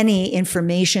any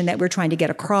information that we're trying to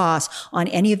get across on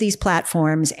any of these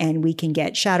platforms, and we can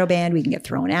get shadow banned, we can get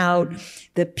thrown out.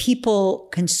 The people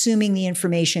consuming the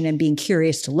information and being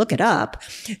curious to look it up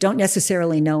don't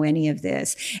necessarily know any of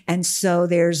this. And so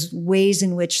there's ways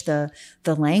in which the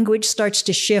language starts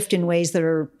to shift in ways that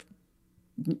are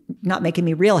not making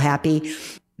me real happy.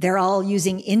 They're all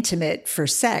using intimate for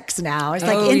sex now. It's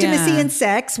like intimacy and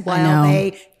sex, while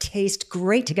they taste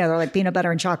great together, like peanut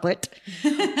butter and chocolate,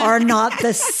 are not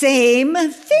the same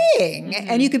thing.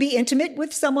 And you could be intimate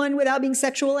with someone without being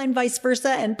sexual and vice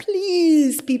versa. And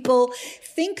please, people,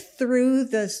 think through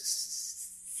the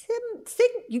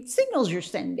signals you're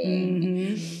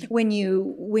sending when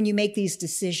you make these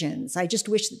decisions. I just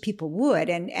wish that people would.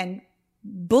 And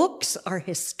books are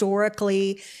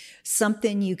historically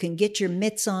something you can get your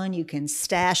mitts on, you can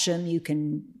stash them, you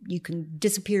can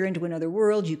disappear into another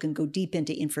world, you can go deep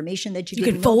into information that you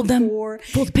can fold them,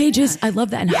 fold the pages. I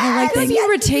love that. And highlight things. You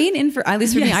retain at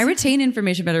least for me, I retain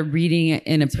information better reading it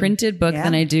in a printed book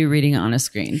than I do reading it on a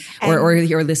screen or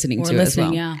listening to it as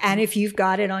well. Yeah. And if you've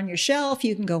got it on your shelf,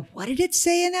 you can go, what did it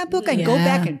say in that book? And go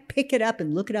back and pick it up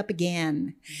and look it up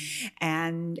again.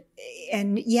 And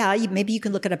yeah, maybe you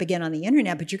can look it up again on the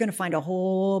internet, but you're going to find a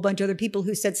whole bunch of other people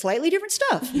who said slightly different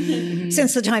stuff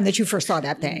since the time that you first saw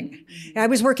that thing. I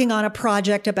was working on a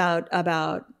project about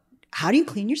how do you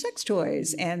clean your sex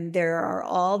toys? And there are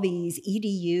all these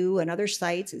EDU and other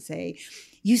sites that say,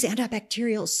 use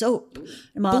antibacterial soap.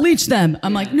 Bleach them.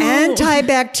 I'm like, no.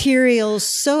 Antibacterial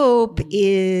soap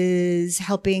is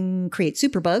helping create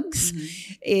superbugs.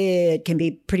 It can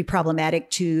be pretty problematic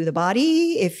to the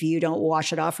body if you don't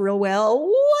wash it off real well. What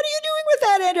are you doing with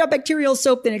that antibacterial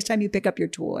soap the next time you pick up your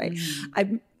toy?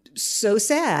 I'm so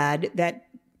sad that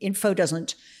info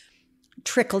doesn't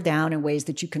trickle down in ways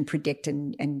that you can predict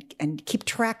and keep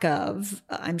track of.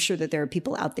 I'm sure that there are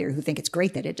people out there who think it's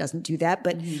great that it doesn't do that,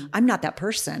 but I'm not that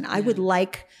person. I would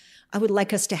like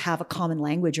us to have a common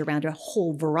language around a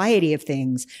whole variety of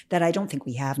things that I don't think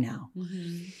we have now.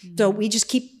 So we just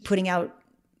keep putting out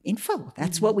info.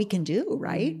 That's what we can do,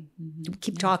 right?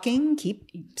 Keep talking,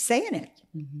 keep saying it.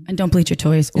 And don't bleach your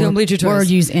toys. Don't bleach your toys. Or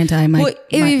use So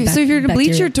if you're to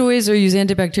bleach your toys or use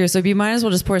antibacterial soap, you might as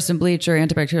well just pour some bleach or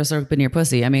antibacterial soap in your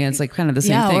pussy. I mean, it's like kind of the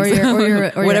same thing.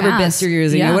 Or whatever your bits ass. you're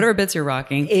using, or whatever bits you're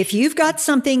rocking. If you've got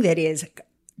something that is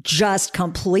just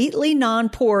completely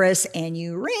non-porous and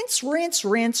you rinse,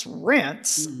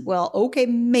 well, okay,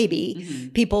 maybe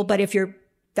people, but if you're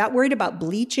that worried about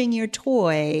bleaching your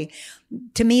toy,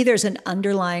 to me, there's an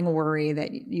underlying worry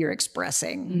that you're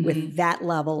expressing with that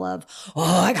level of,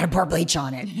 I got to pour bleach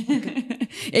on it.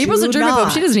 April's a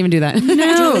germaphobe. She doesn't even do that.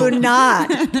 Do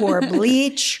not pour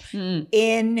bleach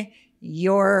in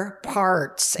your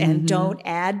parts and don't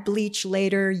add bleach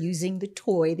later using the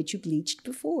toy that you bleached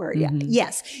before. Yeah.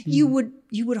 Yes. You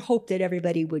would hope that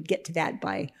everybody would get to that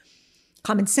by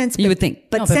common sense. You would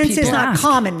think. But sense is not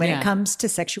common when it comes to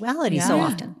sexuality so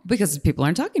often. Because people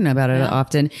aren't talking about it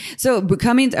often. So I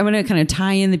want to kind of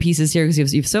tie in the pieces here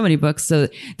because you have so many books. So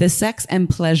the Sex and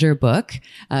Pleasure book.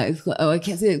 I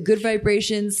can't say it. Good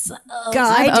Vibrations.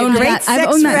 Guide to great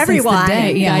sex for everyone.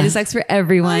 Guide to sex for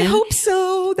everyone. I hope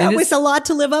so. That was a lot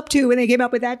to live up to when they came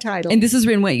up with that title. And this was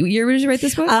written, what year did you write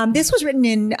this book? This was written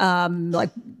in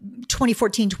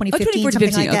 2014, 2015,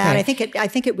 something like that. Okay. I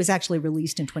think it was actually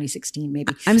released in 2016,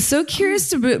 maybe. I'm so curious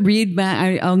to read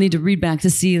back. I'll need to read back to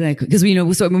see, like, because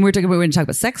so when we're going to talk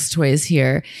about sex toys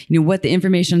here, what the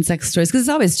information on sex toys, because it's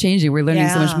always changing. We're learning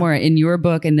so much more in your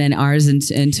book and then ours in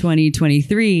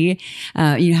 2023.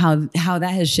 How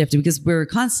that has shifted because we're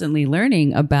constantly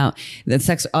learning about the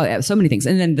sex, so many things,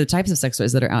 and then the types of sex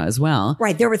toys that are out as well.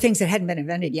 Right, there were things that hadn't been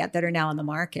invented yet that are now on the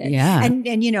market. Yeah, and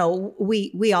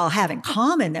we all have in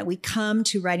common that we come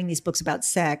to writing these books about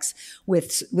sex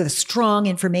with strong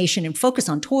information and focus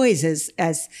on toys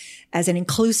as an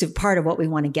inclusive part of what we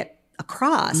want to get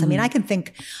across. I mean, I can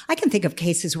think of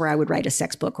cases where I would write a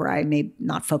sex book where I may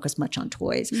not focus much on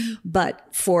toys, but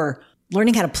for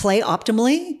learning how to play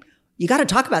optimally, you got to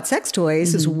talk about sex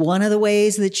toys is one of the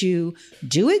ways that you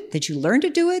do it, that you learn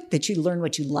to do it, that you learn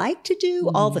what you like to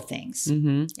do, all the things.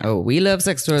 Yeah. Oh, we love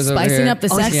sex toys. Spicing up the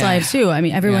sex life too. I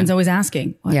mean, everyone's always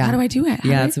asking, how do I do it?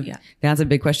 That's a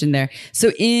big question there.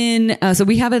 So so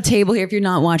we have a table here. If you're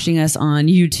not watching us on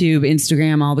YouTube,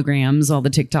 Instagram, all the grams, all the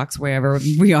TikToks, wherever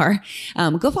we are,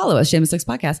 go follow us, Shameless Sex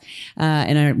Podcast.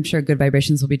 And I'm sure Good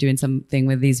Vibrations will be doing something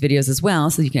with these videos as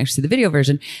well. So you can actually see the video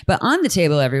version. But on the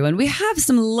table, everyone, we have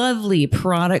some lovely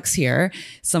products here.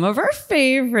 Some of our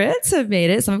favorites have made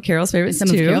it. Some of Carol's favorites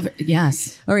too.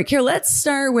 Yes. All right, Carol, let's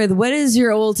start with what is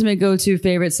your ultimate go-to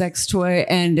favorite sex toy?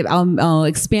 And I'll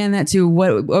expand that to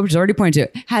what was already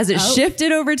pointed to. Has it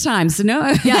shifted over time? So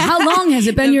how long has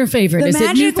it been your favorite? Is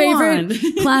it your favorite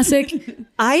classic?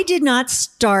 I did not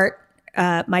start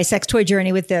my sex toy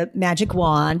journey with the magic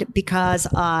wand because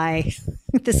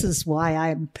this is why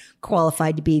I'm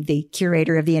qualified to be the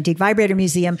curator of the Antique Vibrator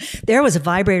Museum. There was a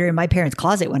vibrator in my parents'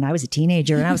 closet when I was a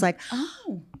teenager. And I was like,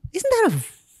 isn't that a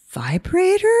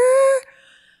vibrator?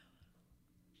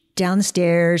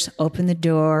 Downstairs, open the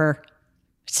door,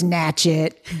 snatch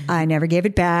it. I never gave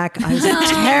it back. I was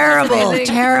a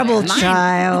terrible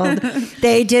child.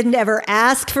 They didn't ever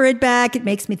ask for it back. It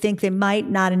makes me think they might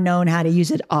not have known how to use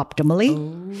it optimally.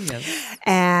 Oh, yes.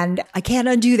 And I can't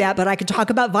undo that, but I can talk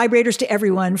about vibrators to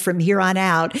everyone from here on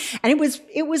out. And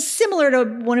it was similar to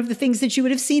one of the things that you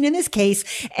would have seen in this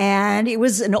case. And it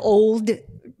was an old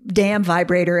damn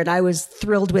vibrator, and I was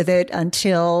thrilled with it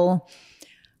until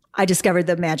I discovered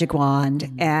the magic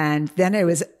wand, and then I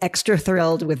was extra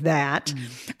thrilled with that.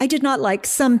 I did not, like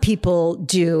some people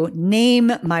do,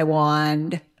 name my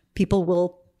wand. People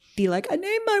will be like, I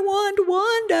named my wand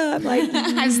Wanda. I'm like,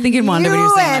 I was thinking Wanda when you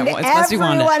were saying that. It's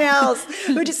everyone else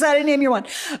who decided to name your wand.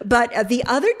 But the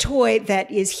other toy that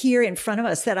is here in front of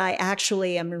us that I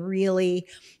actually am really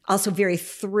also very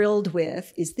thrilled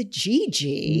with is the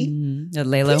GG. The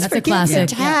Lalo. That's a classic.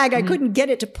 The tag. I couldn't get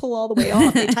it to pull all the way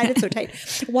off. They tied it so tight.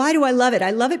 Why do I love it?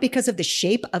 I love it because of the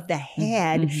shape of the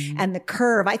head and the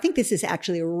curve. I think this is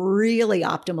actually a really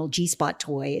optimal G-spot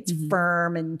toy. It's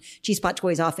firm, and G-spot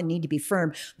toys often need to be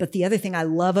firm. But the other thing I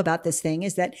love about this thing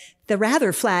is that the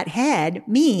rather flat head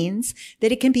means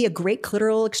that it can be a great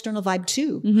clitoral external vibe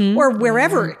too, or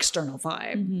wherever external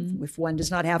vibe. If one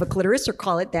does not have a clitoris, or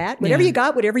call it that, whatever you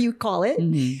got, whatever you call it,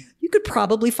 you could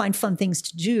probably find fun things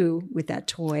to do with that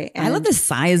toy. And I love the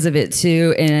size of it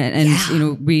too. And you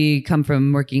know, we come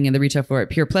from working in the retail floor at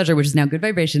Pure Pleasure, which is now Good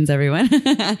Vibrations, everyone,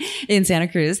 in Santa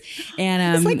Cruz.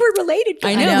 And it's like we're related.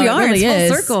 I know we are. It really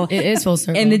it's is. full circle. It is full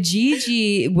circle. And the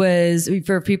GG was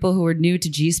for people who were new to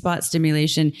G-spot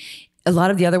stimulation. A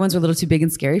lot of the other ones were a little too big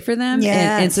and scary for them.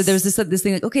 Yes. And so there was this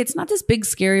thing like, okay, it's not this big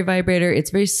scary vibrator. It's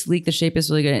very sleek. The shape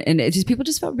is really good. And people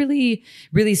just felt really,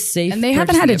 really safe. And they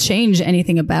haven't had to change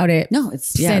anything about it. No, it's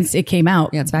since it came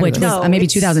out. Yeah, it's fabulous. Which was No, maybe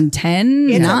it's- 2010,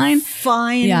 It's 9.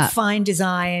 a fine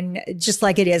design, just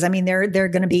like it is. I mean, there are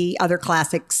going to be other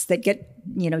classics that get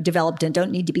developed and don't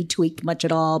need to be tweaked much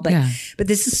at all. But but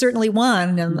this is certainly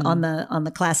one on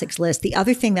the classics list. The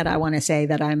other thing that I want to say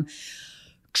that I'm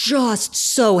just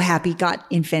so happy got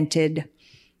invented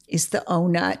is the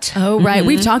O-Nut. Oh, right.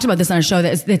 We've talked about this on a show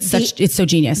that it's so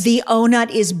genius. The O-Nut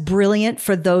is brilliant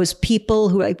for those people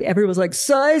who everyone's like,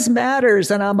 size matters.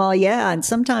 And I'm all, yeah. And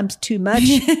sometimes too much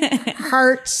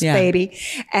hurts, baby.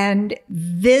 And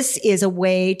this is a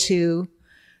way to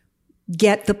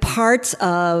get the parts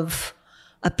of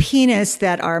a penis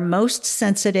that are most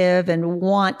sensitive and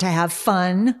want to have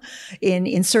fun in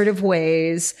insertive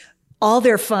ways, all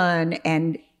their fun,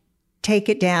 and take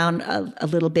it down a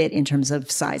little bit in terms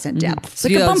of size and depth. It's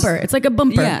like a bumper. It's like a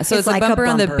bumper. Yeah, so it's like a a bumper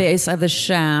on the bumper. base of the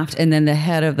shaft, and then the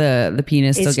head of the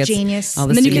penis still It's gets genius. all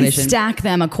the And then you can stimulation. stack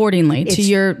them accordingly to It's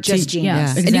your just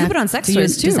genius. And you can put on sex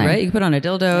toys too, right? You can put on a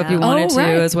dildo if you wanted to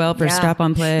as well for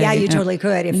strap-on play. Yeah, you totally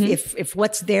could. If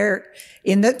what's there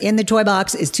in the toy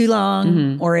box is too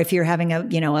long, or if you're having a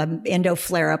endo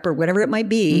flare up or whatever it might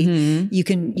be, you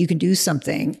can do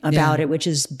something about it, which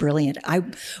is brilliant.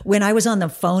 When I was on the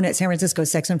phone at San Francisco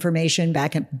Sex Information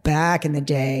back in the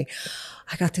day,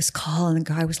 I got this call and the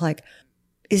guy was like,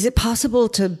 "Is it possible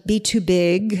to be too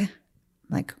big?" I'm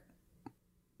like,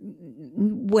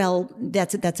 well,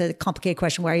 that's a complicated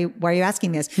question. Why are you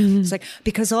asking this? It's like,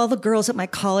 because all the girls at my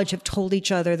college have told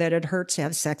each other that it hurts to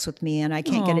have sex with me and I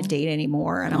can't get a date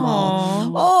anymore. And I'm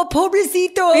all,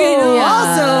 pobrecito.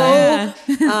 Also,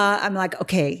 I'm like,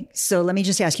 okay, so let me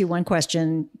just ask you one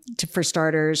question for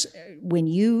starters. When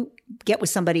you get with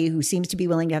somebody who seems to be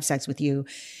willing to have sex with you,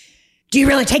 do you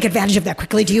really take advantage of that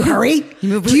quickly? Do you hurry?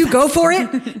 Do you go for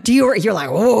it? You're like,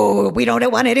 oh, we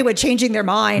don't want anyone changing their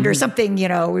mind or something,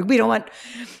 we don't want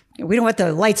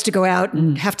the lights to go out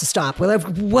and have to stop. Well,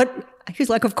 what? He's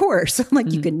like, of course. I'm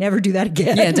like, you can never do that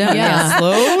again. Yeah, don't.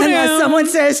 Slow down. Unless someone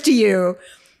says to you,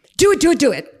 do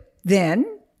it. Then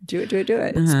do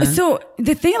it. So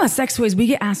the thing about sex toys, we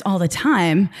get asked all the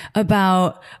time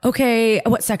about, okay,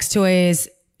 what sex toys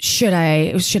should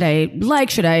I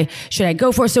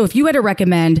go for? So if you had to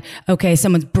recommend, okay,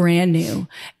 someone's brand new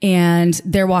and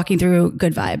they're walking through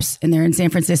Good Vibes and they're in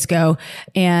San Francisco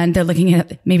and they're looking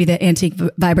at maybe the Antique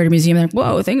Vibrator Museum and they're,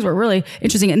 whoa, things were really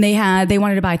interesting. And they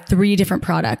wanted to buy 3 different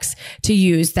products to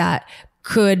use that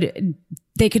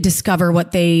they could discover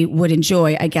what they would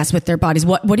enjoy, I guess, with their bodies.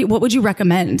 What would you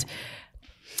recommend?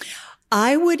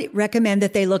 I would recommend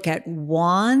that they look at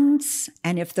wands,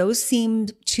 and if those seem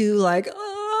too like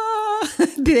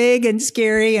big and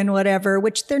scary and whatever,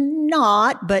 which they're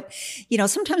not, but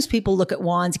sometimes people look at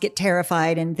wands, get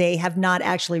terrified, and they have not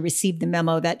actually received the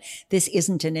memo that this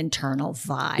isn't an internal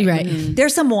vibe. Right.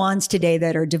 There's some wands today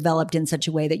that are developed in such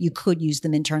a way that you could use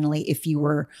them internally if you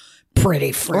were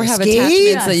pretty frisky. Or have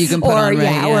attachments that you can put on,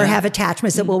 right? Or have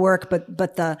attachments that will work.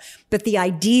 But the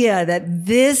idea that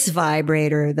this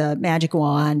vibrator, the magic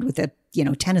wand with a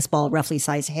tennis ball roughly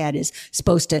sized head, is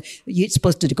supposed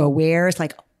to go where? It's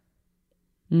like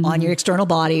on your external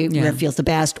body where it feels the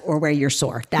best, or where you're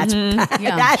sore. That's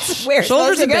that's where it's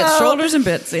Shoulders supposed to and bits. go. Shoulders and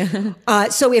bits. Yeah.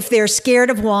 So if they're scared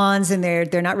of wands and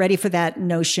they're not ready for that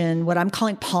notion, what I'm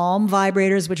calling palm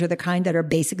vibrators, which are the kind that are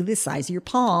basically the size of your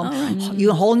palm,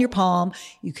 you hold in your palm.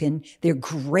 They're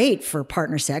great for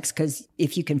partner sex because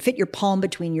if you can fit your palm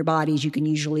between your bodies, you can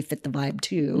usually fit the vibe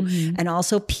too. And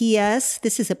also, P.S.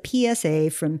 This is a PSA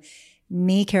from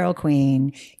me, Carol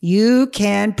Queen. You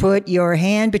can put your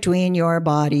hand between your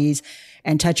bodies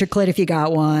and touch your clit if you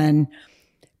got one.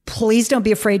 Please don't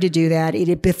be afraid to do that.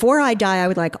 Before I die, I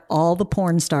would like all the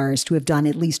porn stars to have done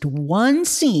at least one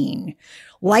scene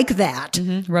like that.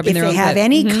 Rubbing if their they own have clit.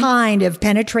 any kind of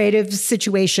penetrative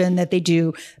situation that they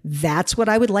do, that's what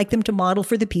I would like them to model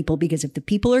for the people. Because if the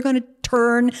people are going to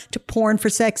turn to porn for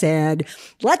sex ed,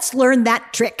 let's learn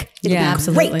that trick. It'll Yeah, be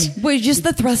absolutely. great. Wait, just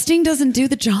the thrusting doesn't do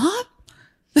the job?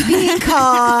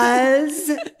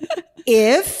 Because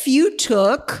if you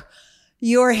took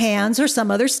your hands or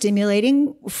some other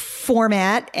stimulating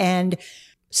format and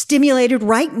stimulated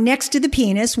right next to the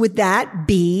penis, would that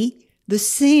be the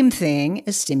same thing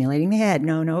as stimulating the head?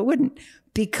 No, it wouldn't.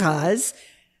 Because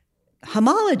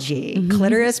homology,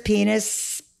 clitoris,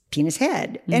 penis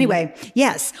head. Anyway,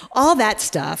 yes, all that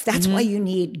stuff. That's why you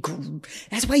need.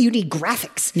 That's why you need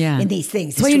graphics in these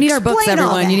things. That's why you need our books,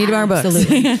 everyone. You need our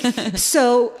books.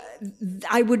 So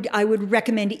I would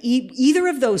recommend either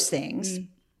of those things.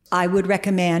 I would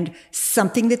recommend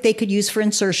something that they could use for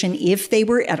insertion if they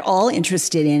were at all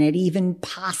interested in it, even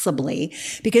possibly,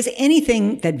 because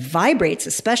anything that vibrates,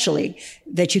 especially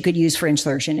that you could use for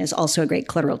insertion, is also a great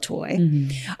clitoral toy.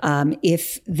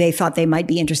 If they thought they might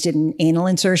be interested in anal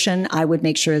insertion, I would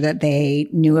make sure that they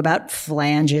knew about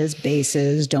flanges,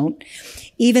 bases.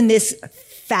 Even this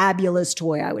fabulous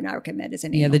toy I would not recommend as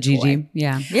an anal The GG. toy.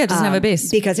 Yeah, it doesn't have a base.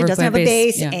 Because it Or doesn't have a plant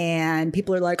base, Yeah. and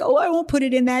people are like, "Oh, I won't put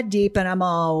it in that deep," and I'm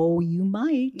all, "You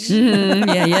might."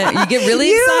 Yeah. You get really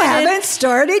You excited. haven't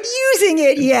started using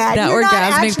it yet. That You're not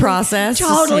orgasmic actually process.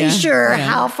 Totally Yeah. sure Yeah.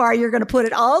 how far you're going to put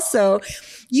it. Also,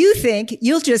 you think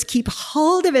you'll just keep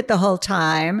hold of it the whole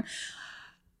time,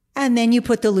 and then you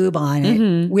put the lube on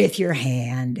it with your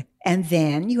hand, and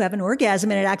then you have an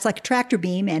orgasm, and it acts like a tractor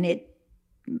beam, and it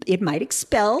might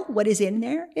expel what is in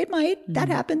there. It might. That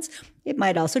happens. It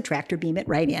might also tractor beam it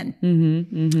right in.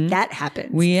 That happens.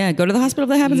 Go to the hospital if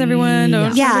that happens, everyone.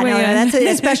 Don't Yeah, throw it no, away. that's it.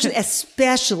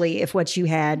 Especially if what you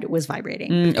had was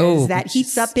vibrating, because that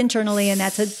heats up internally, and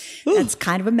that's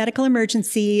kind of a medical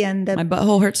emergency. And My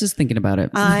butthole hurts just thinking about it.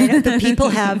 I know the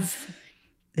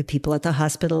people at the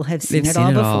hospital have seen They've it seen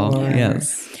all it all, before.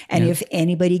 yes. And if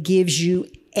anybody gives you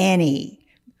any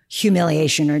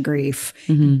humiliation or grief,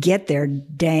 get their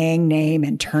dang name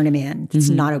and turn them in. It's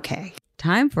not okay.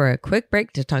 Time for a quick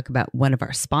break to talk about one of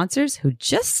our sponsors who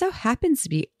just so happens to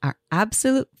be our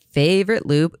absolute favorite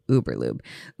lube, Uberlube.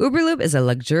 Uberlube is a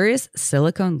luxurious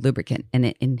silicone lubricant and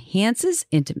it enhances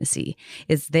intimacy.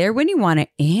 It's there when you want it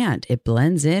and it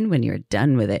blends in when you're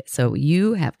done with it. So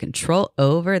you have control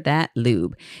over that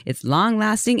lube. It's long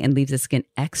lasting and leaves the skin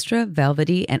extra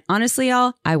velvety. And honestly,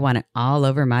 y'all, I want it all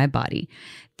over my body.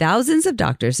 Thousands of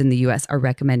doctors in the U.S. are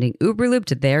recommending Uberlube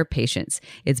to their patients.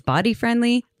 It's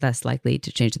body-friendly, less likely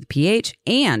to change the pH,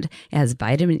 and it has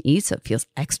vitamin E, so it feels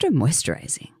extra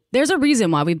moisturizing. There's a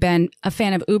reason why we've been a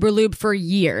fan of Uberlube for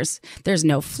years. There's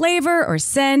no flavor or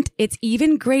scent. It's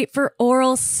even great for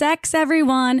oral sex,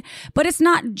 everyone. But it's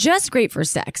not just great for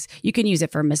sex. You can use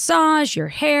it for massage, your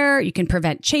hair. You can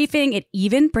prevent chafing. It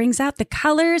even brings out the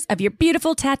colors of your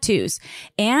beautiful tattoos.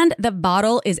 And the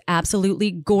bottle is absolutely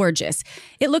gorgeous.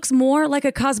 It looks more like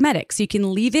a cosmetic, so you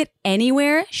can leave it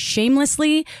anywhere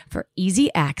shamelessly for easy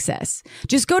access.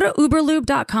 Just go to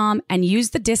uberlube.com and use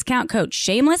the discount code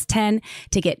shameless10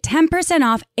 to get 10%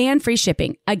 off and free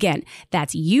shipping. Again,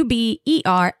 that's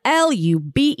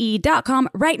uberlube.com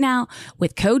right now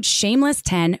with code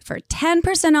shameless10 for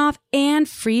 10% off and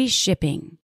free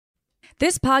shipping.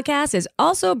 This podcast is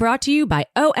also brought to you by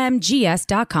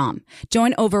OMGS.com.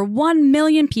 Join over 1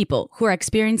 million people who are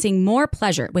experiencing more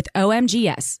pleasure with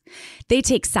OMGS. They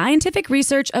take scientific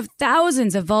research of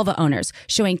thousands of vulva owners,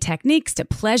 showing techniques to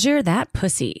pleasure that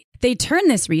pussy. They turn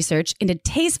this research into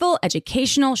tasteful,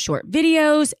 educational short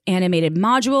videos, animated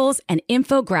modules, and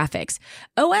infographics.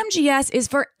 OMGS is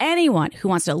for anyone who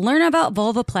wants to learn about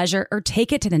vulva pleasure or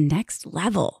take it to the next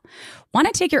level. Want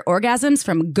to take your orgasms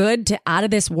from good to out of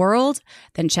this world?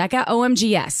 Then check out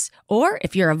OMGS. Or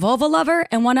if you're a vulva lover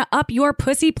and want to up your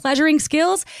pussy pleasuring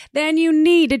skills, then you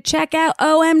need to check out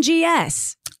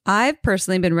OMGS. I've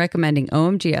personally been recommending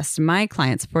OMGS to my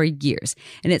clients for years,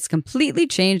 and it's completely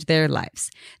changed their lives.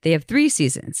 They have 3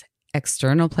 seasons: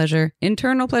 external pleasure,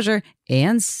 internal pleasure,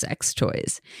 and sex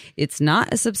toys. It's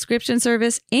not a subscription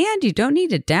service, and you don't need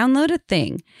to download a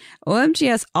thing.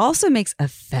 OMGS also makes a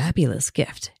fabulous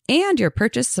gift, and your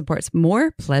purchase supports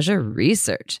more pleasure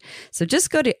research. So just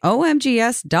go to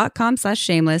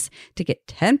omgs.com/shameless to get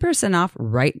 10% off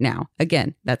right now.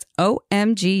 Again, that's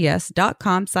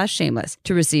omgs.com/shameless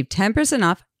to receive 10%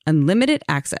 off unlimited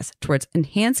access towards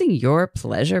enhancing your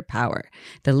pleasure power.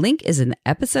 The link is in the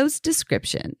episode's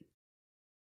description.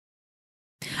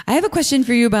 I have a question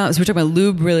for you about, so we're talking about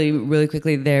lube really, really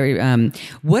quickly there.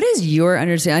 What is your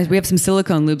understanding? We have some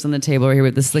silicone lubes on the table here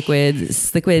with this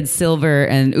Liquid Silver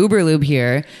and Uber Lube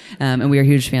here. And we are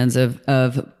huge fans of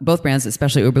both brands,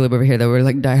 especially Uber Lube over here, though we're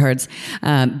like diehards.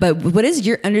 But what is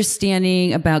your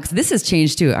understanding about, because this has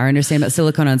changed too, our understanding about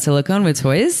silicone on silicone with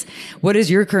toys. What is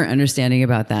your current understanding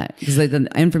about that? Because like the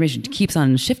information keeps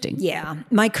on shifting. Yeah.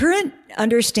 My current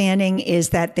understanding is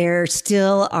that there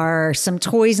still are some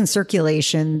toys in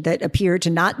circulation that appear to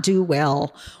not do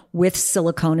well with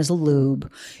silicone as a lube.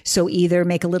 So either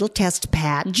make a little test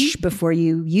patch before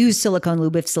you use silicone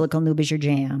lube if silicone lube is your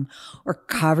jam, or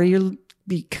cover your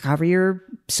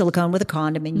silicone with a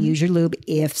condom and use your lube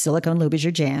if silicone lube is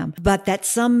your jam. But that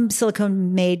some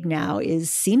silicone made now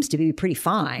seems to be pretty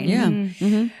fine.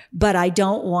 Yeah. But I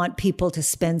don't want people to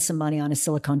spend some money on a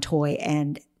silicone toy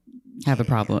and Have a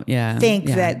problem. Yeah. think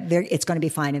that it's going to be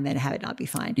fine and then have it not be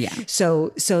fine. Yeah.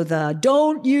 So the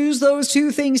don't use those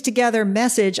two things together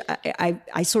message,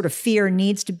 I sort of fear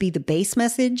needs to be the base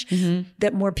message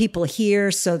that more people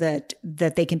hear so that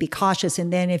they can be cautious.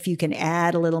 And then if you can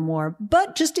add a little more,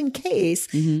 but just in case,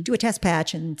 do a test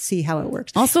patch and see how it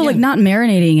works. Also, like not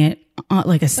marinating it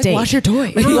like a steak. Wash your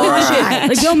toy. Like wash it.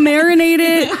 Like don't marinate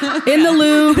it in the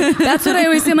lube. That's what I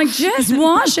always say. I'm like, just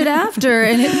wash it after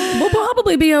and it will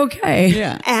probably be okay.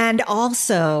 Yeah. And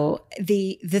also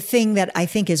the thing that I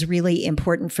think is really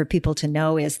important for people to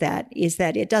know is that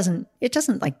it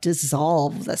doesn't like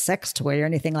dissolve the sex toy or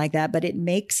anything like that, but it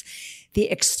makes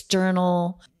the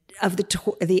external of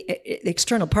the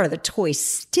external part of the toy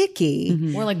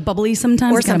sticky, Or like bubbly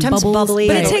sometimes. or It kind of sometimes bubbles. bubbly.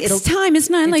 But it It'll- takes time. It's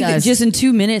not like does. just in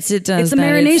 2 minutes it does. It's a that.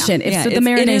 marination. It's the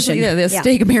marination. the Yeah.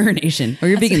 steak marination. Or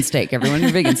your vegan steak, everyone. Your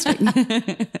vegan steak.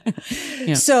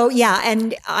 So yeah,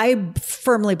 and I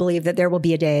firmly believe that there will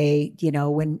be a day,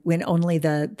 when only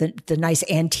the nice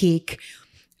antique.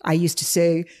 I used to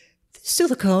say,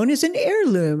 silicone is an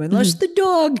heirloom unless the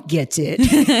dog gets it.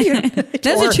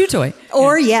 That's a chew toy.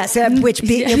 Or yes,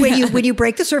 when you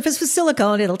break the surface with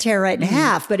silicone, it'll tear right in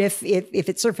half. But if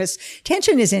its surface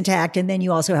tension is intact, and then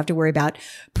you also have to worry about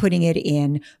putting it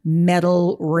in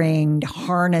metal ringed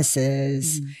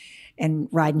harnesses. And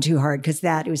riding too hard, because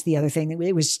that was the other thing.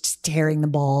 It was just tearing the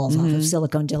balls off of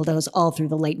silicone dildos all through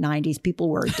the late 90s. People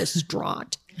were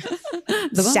distraught,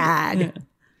 sad.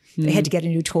 They had to get a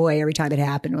new toy every time it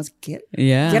happened. It was get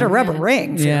a rubber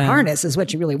ring for your harness is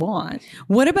what you really want.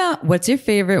 What's your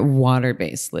favorite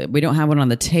water-based lube? We don't have one on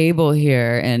the table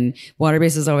here, and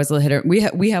water-based is always a little hitter.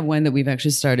 We have one that we've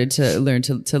actually started to learn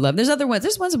to love. There's other ones.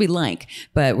 There's ones that we like,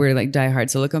 but we're like diehard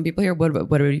silicone people here. What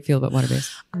do you feel about water-based?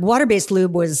 Water-based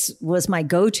lube was my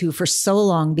go-to for so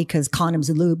long because condoms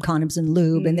and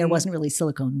lube, and there wasn't really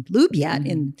silicone lube yet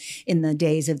in the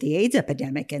days of the AIDS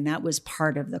epidemic, and that was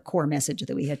part of the core message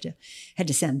that we had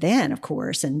to send then, of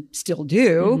course, and still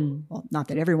do. Well, not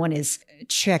that everyone is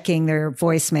checking their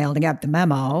voicemail to get the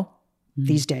memo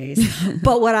these days,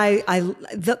 but what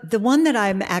the one that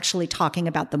I'm actually talking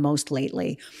about the most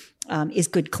lately is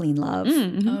Good Clean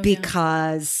Love,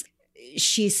 because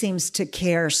she seems to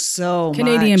care so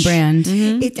Canadian much. brand.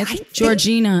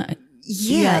 Georgina.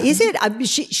 Yeah. Is it?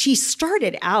 She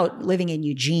started out living in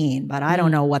Eugene, but I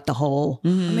don't know what the whole.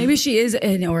 Maybe she is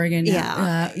in Oregon.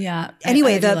 Yeah.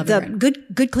 Anyway, I do love her brand.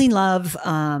 Good Clean Love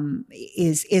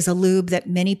is a lube that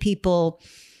many people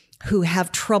who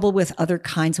have trouble with other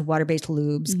kinds of water-based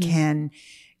lubes can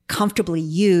comfortably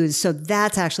use. So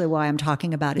that's actually why I'm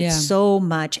talking about it so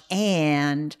much,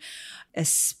 and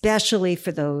especially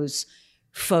for those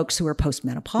folks who are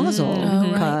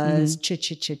postmenopausal, because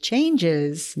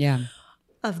changes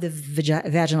of the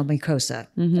vaginal mucosa.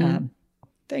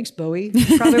 Thanks, Bowie.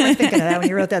 You probably weren't thinking of that when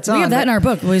you wrote that song. We have that in our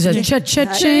book. Was a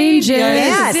changes.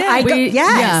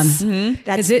 Yes,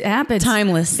 Because it happened.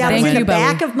 Timeless. That was Thank in the you,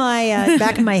 back Bowie. of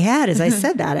my head as I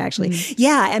said that, actually.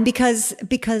 Yeah, and because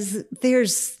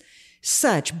there's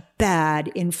such bad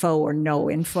info or no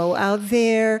info out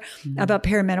there about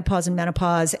perimenopause and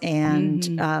menopause,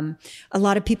 and a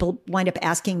lot of people wind up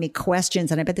asking me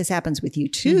questions, and I bet this happens with you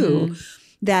too.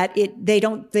 That they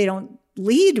don't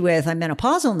lead with I'm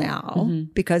menopausal now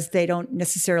because they don't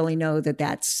necessarily know that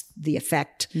that's the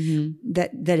effect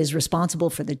that is responsible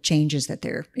for the changes that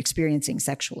they're experiencing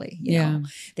sexually. You know,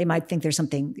 they might think there's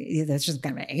just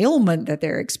kind of an ailment that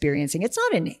they're experiencing. It's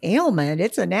not an ailment;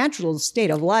 it's a natural state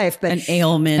of life. But An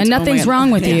ailment, And nothing's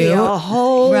wrong with it'd be you. a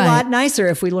whole Right. lot nicer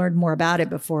if we learned more about it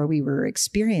before we were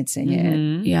experiencing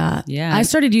it. Yeah. Yeah. I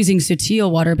started using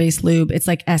Sutil water-based lube. It's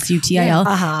like SUTIL.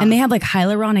 And they have like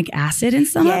hyaluronic acid in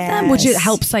some of them, which which it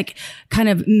helps like kind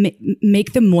of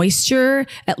make the moisture,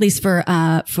 at least for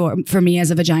me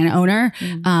as a vagina owner,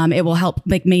 it will help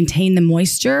like maintain the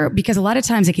moisture, because a lot of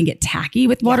times it can get tacky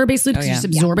with water-based lube because you just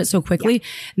absorb it so quickly.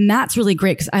 And that's really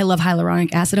great because I love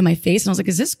hyaluronic acid on my face. And I was like,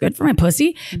 is this good for my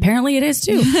pussy? Apparently it is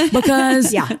too,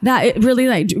 because that it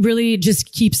really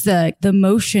just keeps the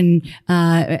motion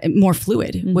more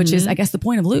fluid, which is, I guess, the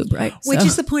point of lube, right? Which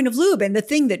is the point of lube. And the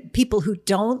thing that people who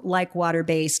don't like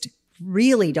water-based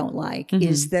really don't like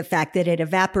is the fact that it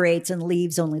evaporates and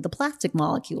leaves only the plastic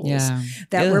molecules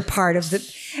that were part of the...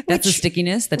 That's the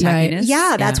stickiness, the tackiness.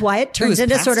 Yeah, that's why it turns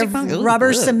into sort of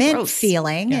rubber cement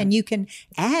feeling, and you can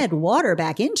add water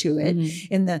back into it.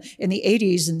 In the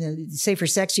 80s, in the safer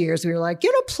sex years, we were like,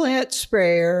 get a plant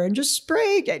sprayer and just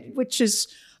spray it, which is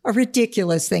a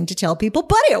ridiculous thing to tell people,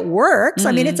 but it works.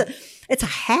 I mean, it's a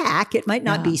hack. It might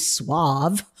not be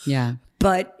suave. Yeah.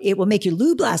 But it will make your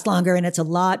lube last longer, and it's a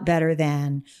lot better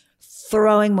than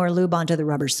throwing more lube onto the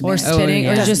rubber cement. Or spitting,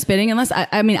 or just spitting. Unless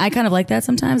I mean, I kind of like that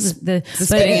sometimes. The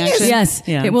spitting action. Yes,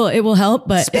 it will help,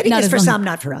 but spitting not is for long. some,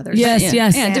 not for others. Yes,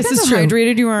 yes. Yeah, it depends how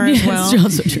hydrated you are as well. It's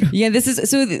also true. Yeah, this is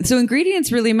so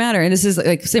ingredients really matter. And this is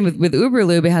like same with Uber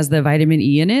Lube, it has the vitamin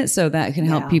E in it. So that can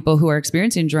help people who are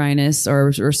experiencing dryness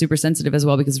or super sensitive as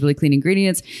well, because it's really clean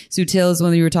ingredients. Sutil is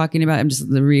one that you were talking about. I'm just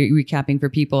recapping for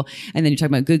people. And then you're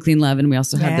talking about Good Clean Love. And we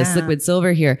also have this liquid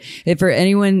silver here. If for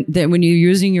anyone that when you're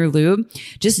using your lube,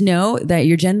 just know that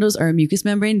your genitals are a mucous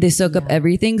membrane. They soak up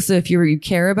everything. So if you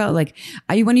care about like,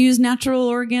 you want to use natural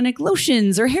organic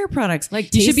lotions or hair products,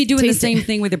 like you should be doing the same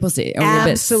thing with your pussy or your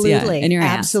bits. Absolutely. And your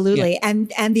ass. Absolutely. Yeah.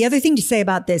 And the other thing to say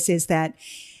about this is that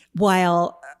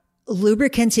while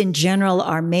lubricants in general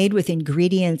are made with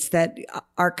ingredients that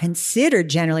are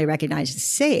considered generally recognized as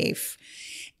safe,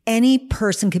 any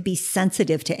person could be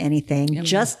sensitive to anything,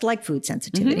 just like food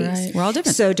sensitivities. Right. We're all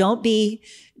different. So don't be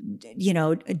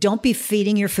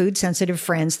feeding your food sensitive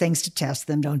friends things to test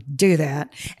them. Don't do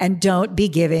that. And don't be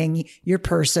giving your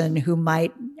person who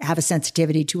might have a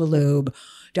sensitivity to a lube.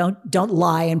 Don't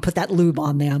lie and put that lube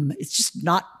on them. It's just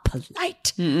not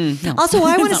polite. No. Also,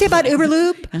 what I want to say about Uber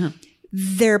Lube,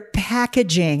 their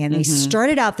packaging, and they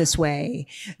started out this way.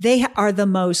 They are the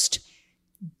most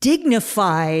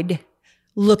dignified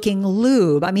looking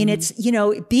lube. I mean, it's,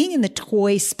 being in the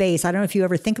toy space. I don't know if you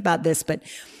ever think about this, but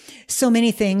so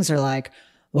many things are like,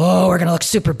 whoa, we're going to look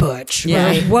super butch.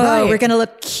 Yeah. Whoa, we're going to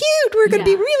look cute. We're going to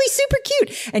be really super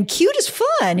cute. And cute is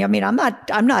fun. I mean, I'm not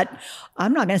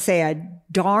going to say a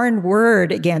darn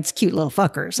word against cute little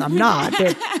fuckers. I'm not.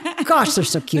 Gosh, they're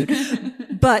so cute.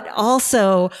 But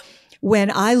also, when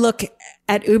I look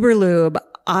at Uber Lube,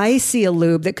 I see a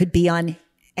lube that could be on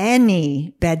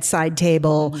any bedside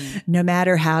table, no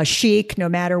matter how chic, no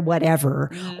matter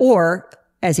whatever, or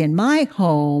as in my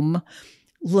home,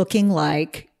 looking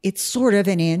like it's sort of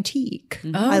an antique.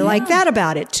 I like that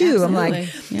about it too. Absolutely.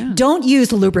 I'm like, don't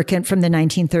use lubricant from the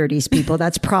 1930s, people.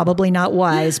 That's probably not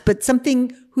wise, but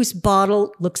something whose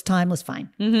bottle looks timeless, fine.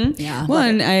 Yeah. Well,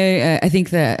 and I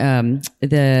think that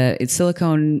the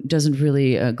silicone doesn't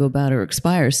really go bad or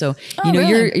expire. So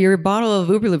your bottle of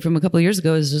Uber Lube from a couple of years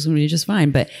ago is just going to be just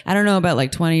fine. But I don't know about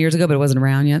like 20 years ago, but it wasn't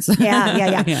around yet. So.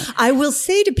 Yeah. I will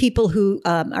say to people who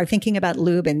are thinking about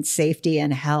lube and safety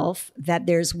and health that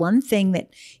there's one thing that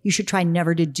you should try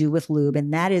never to do with lube,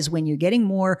 and that is when you're getting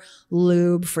more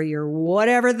lube for your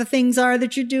whatever the things are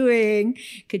that you're doing.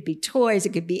 It could be toys, it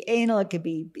could be anal, it could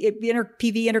be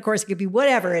PV intercourse, it could be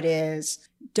whatever it is.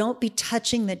 Don't be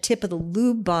touching the tip of the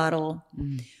lube bottle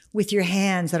with your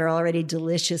hands that are already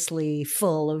deliciously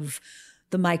full of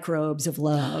the microbes of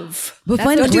love. But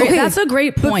that's a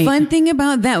great point. But fun thing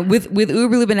about that with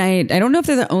Uber Lube, and I don't know if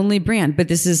they're the only brand, but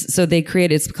this is, so they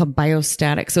create, it's called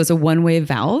biostatic. So it's a one-way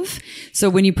valve. So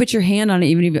when you put your hand on it,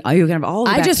 even if you can have all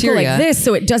the bacteria. I just go like this,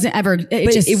 so it doesn't ever,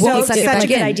 it won't suck it back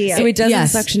in. Idea. So it doesn't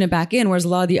suction it back in, whereas a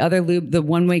lot of the other lube, the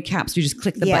one-way caps, you just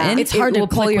click the button. It's hard to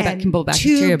pull your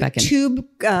bacteria back in. Tube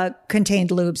contained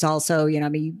lubes also,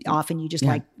 often you just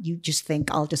you just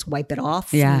think I'll just wipe it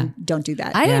off. Yeah. Don't do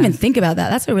that. I didn't even think about that.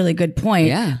 That's a really good point.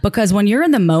 Yeah. Because when you're in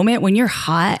the moment, when you're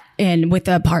hot and with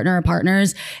a partner or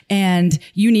partners and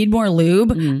you need more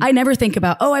lube, I never think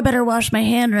about, I better wash my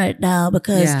hand right now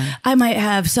because I might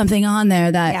have something on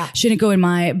there that shouldn't go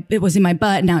it was in my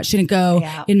butt. Now it shouldn't go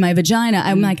in my vagina.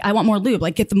 I'm like, I want more lube.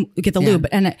 Like get the lube.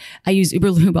 And I use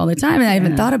Uber Lube all the time. And I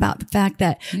haven't thought about the fact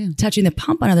that touching the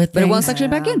pump on other things. But it won't suction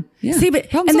it back in. Yeah. See,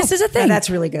 this is a thing.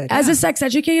 That's really good. As a sex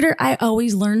educator, I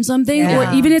always learn something,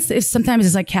 or even if sometimes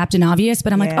it's like Captain Obvious,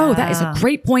 but I'm like, that is a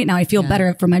great point. Now I feel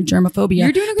better for my germophobia.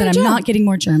 You're doing a good I'm not getting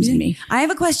more germs in me. I have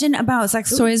a question about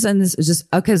sex toys, and this is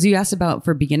just because you asked about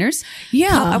for beginners.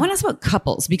 Yeah. I want to ask about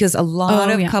couples because a lot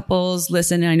of couples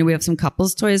listen, and I know we have some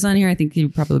couples toys on here. I think you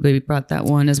probably brought that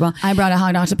one as well. I brought a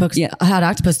hot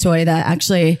octopus toy that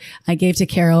actually I gave to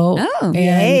Carol. Oh,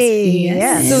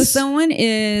 yes.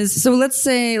 So let's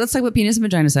talk about penis and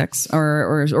vagina sex,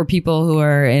 or people who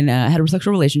are in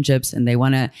heterosexual relationships and they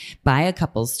want to buy a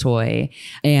couple's toy.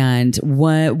 And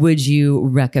what would you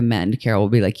recommend? Carol will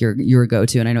be like your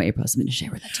go-to, and I know April has something to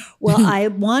share with that too. Well, I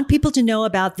want people to know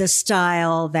about the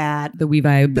style that The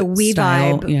WeVibe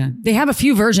style. Yeah. They have a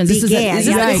few versions. This is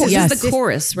the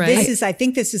chorus, right? I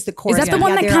think this is the chorus. Is that the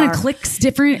one that kind of clicks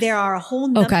different? There are a whole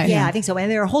number. Okay. Yeah, I think so.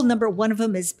 And there are a whole number. One of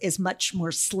them is much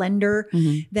more slender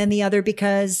than the other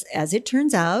because, as it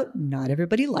turns out, not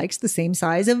everybody likes the same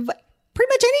size of pretty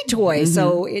much any toy.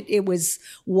 So it was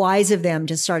wise of them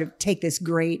to sort of take this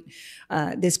great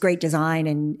design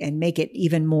and make it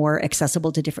even more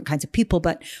accessible to different kinds of people.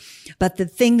 But the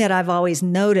thing that I've always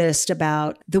noticed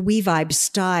about the WeVibe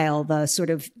style, the sort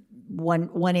of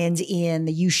one end's in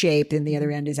the U shape and the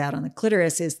other end is out on the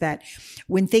clitoris, is that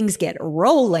when things get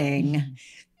rolling,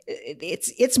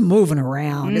 it's moving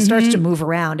around. It starts to move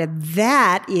around. And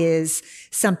that is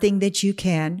something that you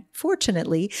can,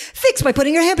 fortunately, fix by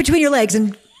putting your hand between your legs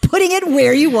and putting it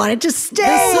where you want it to stay.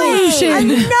 The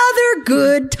solution. Another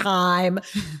good time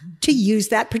to use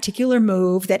that particular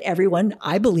move that everyone,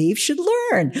 I believe, should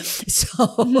learn.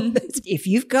 So if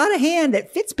you've got a hand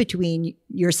that fits between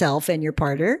yourself and your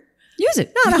partner, use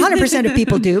it. Not 100% of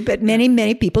people do, but many,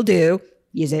 many people do.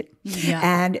 Use it. Yeah.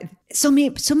 And so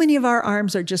many of our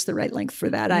arms are just the right length for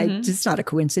that. It's not a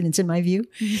coincidence in my view.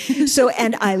 So,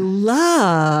 and I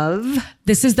love.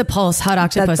 This is the Pulse, Hot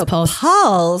Octopus Pulse.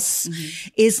 Pulse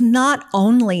is not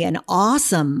only an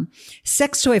awesome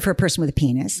sex toy for a person with a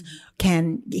penis,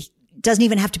 doesn't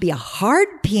even have to be a hard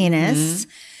penis.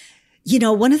 You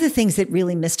know, one of the things that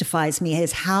really mystifies me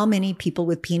is how many people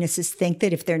with penises think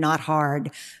that if they're not hard,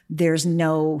 there's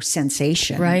no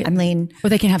sensation. Right. I mean, or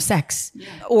they can have sex,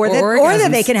 or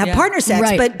that they can have partner sex.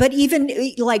 Right. But even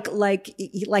like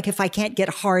if I can't get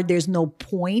hard, there's no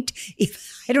point.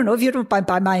 I don't know if you're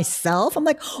by myself, I'm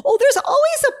like, oh, there's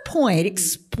always a point.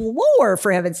 Explore,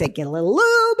 for heaven's sake, get a little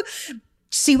lube,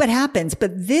 see what happens.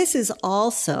 But this is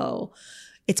also.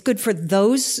 It's good for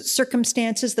those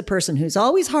circumstances, the person who's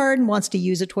always hard and wants to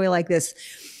use a toy like this.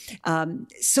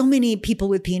 So many people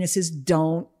with penises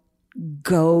don't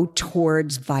go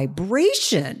towards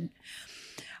vibration.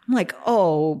 I'm like,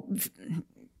 oh,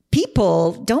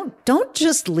 people don't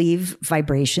just leave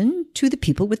vibration to the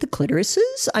people with the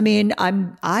clitorises. I mean,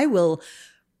 I will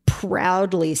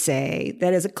proudly say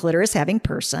that as a clitoris having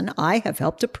person, I have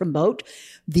helped to promote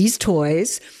these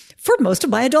toys for most of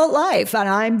my adult life. And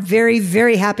I'm very,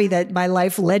 very happy that my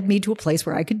life led me to a place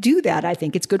where I could do that. I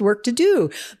think it's good work to do.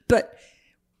 But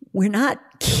we're not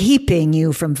keeping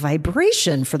you from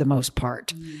vibration for the most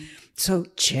part. So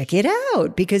check it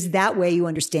out, because that way you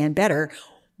understand better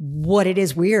what it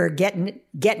is we're getting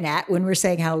at when we're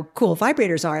saying how cool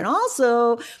vibrators are. And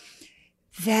also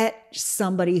that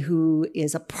somebody who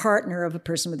is a partner of a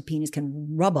person with a penis can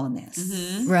rub on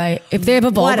this. Right. If they have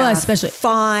a vulva, especially.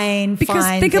 Fine Because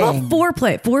think thing. about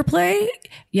foreplay. Foreplay,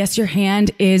 yes, your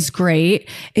hand is great.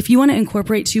 If you want to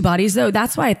incorporate two bodies, though,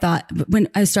 that's why I thought when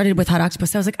I started with Hot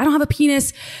Octopus, I was like, I don't have a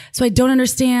penis, so I don't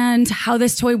understand how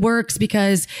this toy works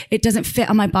because it doesn't fit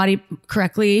on my body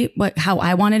correctly, how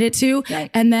I wanted it to. Right.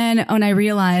 And then when I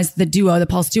realized the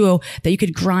Pulse Duo, that you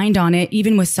could grind on it,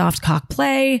 even with soft cock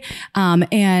play.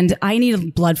 And I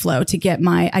need blood flow to get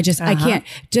I can't,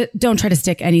 don't try to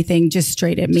stick anything just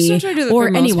straight at me Just don't try to do that or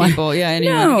for most anyone. People. Yeah,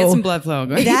 anyone. No. Get some blood flow.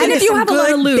 That Even is if you some have a lot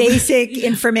of good lube. basic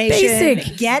information.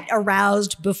 Basic. Get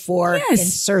aroused before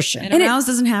insertion. And aroused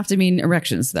doesn't have to mean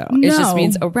erections, though. It just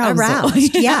means arousal.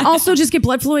 Aroused. Yeah. Also, just get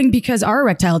blood flowing, because our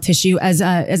erectile tissue, as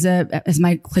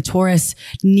my clitoris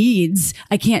needs,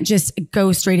 I can't just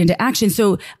go straight into action.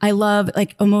 So I love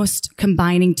like almost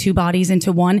combining two bodies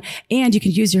into one, and you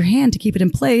can use your hand to keep it in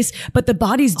place. But the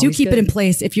bodies do keep it in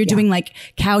place if you're doing like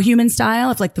cow human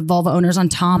style, if like the vulva owner's on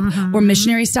top, or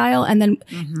missionary style. And then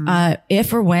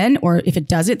if it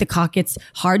does it, the cock gets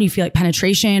hard, you feel like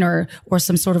penetration or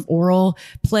some sort of oral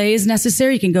play is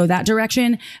necessary, you can go that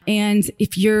direction. And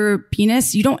if your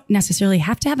penis, you don't necessarily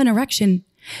have to have an erection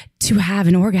to have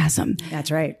an orgasm.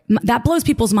 That's right. That blows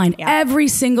people's mind every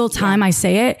single time I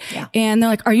say it. Yeah. And they're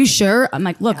like, are you sure? I'm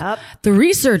like, look, Yep. the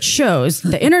research shows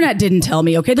the internet didn't tell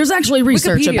me. Okay. There's actually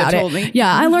research Wikipedia about told it. me.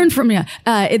 Yeah. I learned from,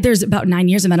 there's about 9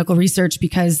 years of medical research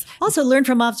because Also learn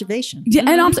from observation.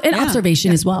 and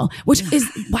observation as well, which is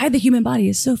why the human body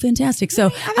is so fantastic.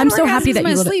 So I'm so happy that you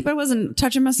you were were asleep. I wasn't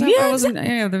touching myself. Yeah, I wasn't,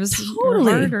 there was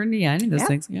totally. hard or any of those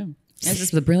things. Yeah. It's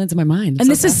just the brilliance of my mind. And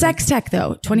this is sex tech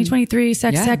though, 2023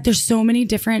 sex tech. There's so many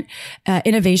different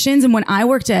innovations. And when I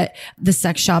worked at the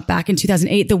sex shop back in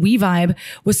 2008, the We Vibe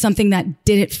was something that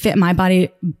didn't fit my body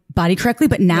correctly,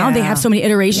 but now they have so many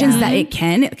iterations that it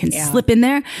can slip in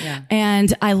there. Yeah.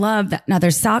 And I love that. Now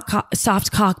there's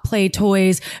soft cock play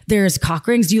toys. There's cock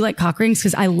rings. Do you like cock rings?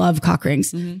 Because I love cock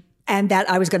rings. Mm-hmm. And that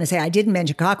I was going to say, I didn't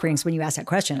mention cock rings when you asked that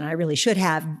question, and I really should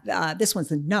have. This one's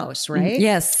the Nos, right?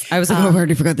 Yes. I was like, I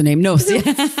already forgot the name. No. By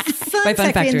Fun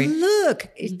fact, Factory. and look,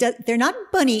 they're not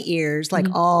bunny ears like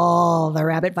all the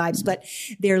rabbit vibes, but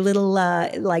they're little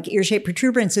like ear-shaped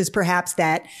protuberances, perhaps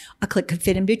that a clit could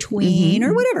fit in between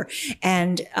or whatever.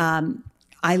 And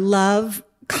I love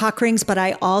cock rings, but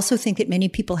I also think that many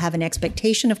people have an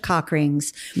expectation of cock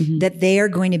rings that they are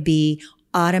going to be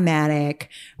automatic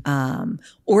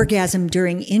orgasm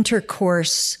during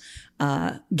intercourse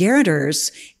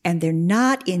guarantors, and they're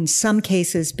not in some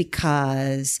cases,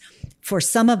 because for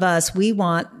some of us, we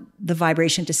want the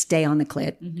vibration to stay on the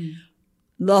clit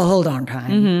the whole darn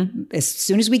time. As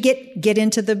soon as we get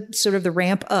into the sort of the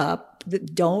ramp up,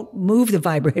 don't move the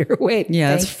vibrator away.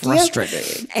 Yeah, it's Thank you.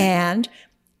 frustrating. And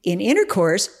in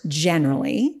intercourse,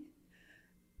 generally,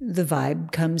 the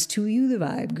vibe comes to you, the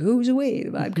vibe goes away,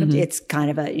 the vibe comes. It's kind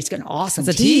of it's an awesome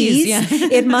It's a tease, yeah.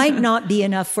 It might not be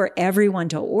enough for everyone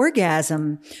to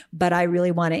orgasm, but I really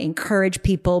want to encourage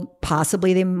people.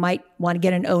 Possibly they might want to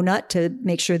get an O-nut to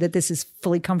make sure that this is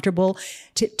fully comfortable,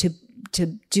 to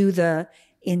do the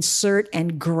insert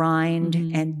and grind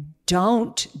and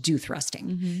don't do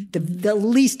thrusting. The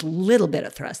least little bit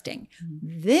of thrusting.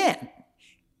 Then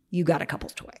you got a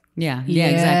couple's toy. Yeah,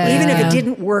 exactly. Even if it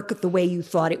didn't work the way you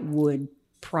thought it would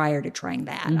prior to trying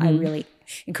that, I really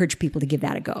encourage people to give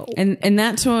that a go. And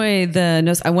that toy, the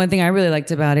Nos, one thing I really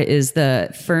liked about it is the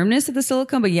firmness of the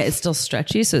silicone, but yet it's still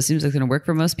stretchy, so it seems like it's going to work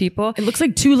for most people. It looks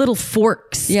like two little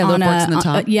forks. Yeah, little forks on the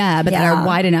top. But that are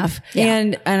wide enough.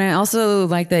 And I also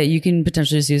like that you can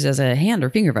potentially just use as a hand or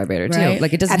finger vibrator too. Right.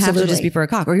 Like it doesn't have to just be for a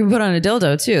cock, or you can put on a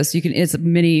dildo too. So you can, it's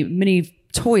many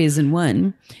toys in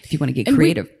one if you want to get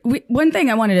creative. One thing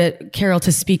I wanted Carol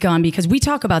to speak on, because we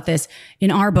talk about this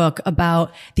in our book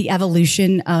about the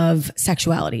evolution of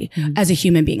sexuality as a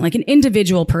human being, like an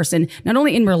individual person, not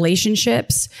only in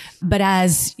relationships, but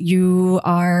as you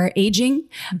are aging,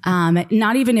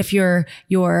 not even if you're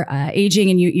aging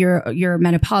and you're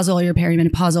menopausal or you're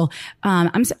perimenopausal.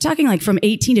 I'm talking like from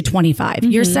 18 to 25.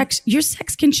 Your sex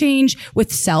can change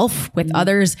with self, with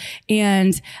others.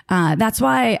 And, that's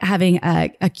why having a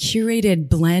curated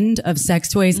blend of sex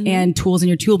toys and tools in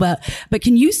your tool belt. But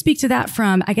can you speak to that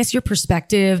from, I guess, your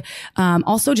perspective?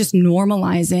 Also just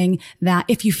normalizing that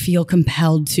if you feel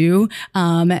compelled to,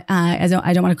 I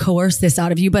don't want to coerce this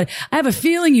out of you, but I have a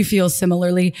feeling you feel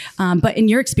similarly. But in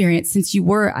your experience, since you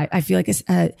were, I feel like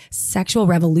a sexual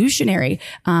revolutionary,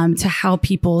 to how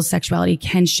people's sexuality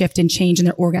can shift and change and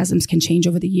their orgasms can change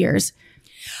over the years.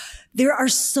 There are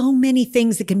so many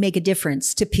things that can make a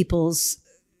difference to people's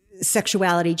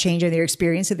sexuality changing, their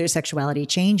experience of their sexuality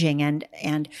changing.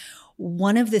 And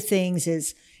one of the things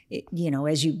is,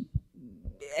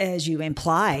 as you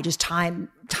imply, just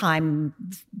time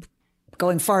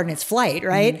going far in its flight,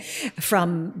 right?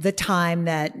 From the time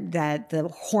that the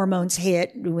hormones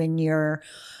hit when you're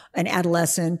an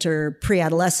adolescent or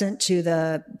pre-adolescent to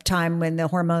the time when the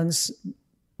hormones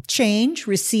change,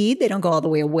 recede. They don't go all the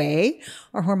way away.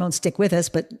 Our hormones stick with us,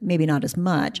 but maybe not as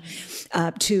much,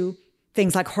 to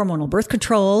things like hormonal birth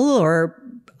control or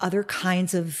other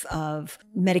kinds of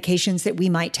medications that we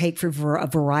might take for a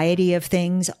variety of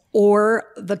things, or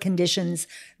the conditions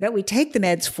that we take the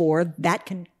meds for that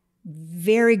can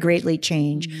very greatly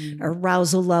change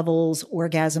arousal levels,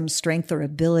 orgasm strength or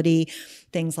ability,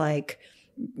 things like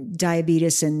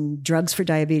diabetes and drugs for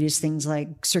diabetes, things like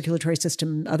other circulatory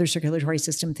system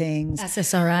things.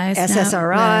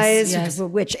 SSRIs, yes.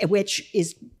 which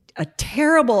is a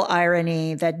terrible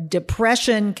irony that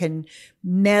depression can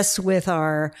mess with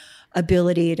our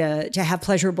ability to have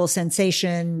pleasurable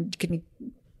sensation, can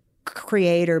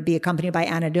create or be accompanied by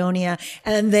anhedonia.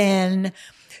 And then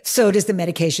so does the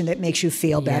medication that makes you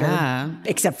feel better,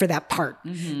 except for that part.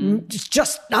 It's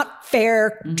just not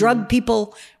fair. Drug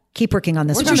people Keep working on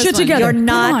this Get one. your shit together. You're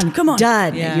not Come on.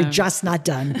 done. Yeah. You're just not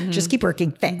done. Just keep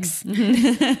working. Thanks. Not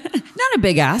a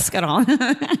big ask at all.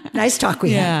 Nice talk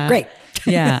we Yeah. had. Great.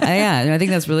 I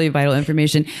think that's really vital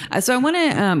information. So I want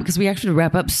to, because we actually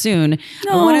wrap up soon.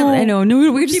 I know,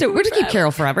 we're going to keep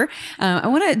Carol forever. I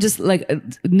want to just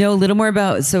know a little more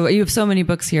about. So you have so many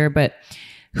books here, but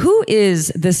who is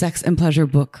the Sex and Pleasure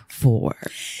book for?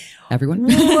 Everyone?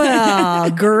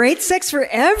 Well, great sex for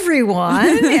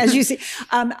everyone, as you see.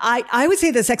 I would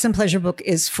say the Sex and Pleasure book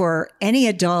is for any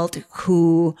adult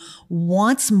who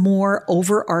wants more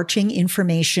overarching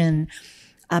information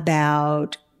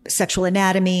about sexual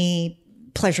anatomy,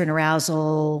 pleasure and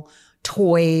arousal,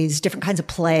 toys, different kinds of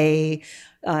play,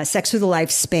 sex through the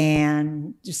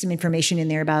lifespan. There's some information in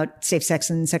there about safe sex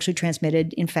and sexually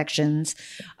transmitted infections.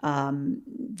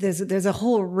 There's a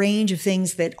whole range of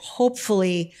things that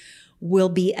hopefully will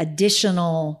be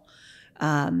additional.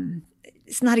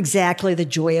 It's not exactly the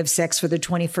joy of sex for the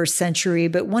 21st century,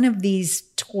 but one of these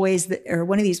toys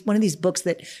one of these books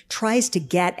that tries to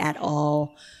get at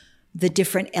all the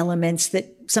different elements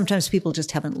that sometimes people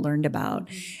just haven't learned about.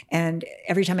 And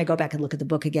every time I go back and look at the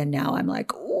book again now, I'm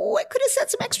like, oh, I could have said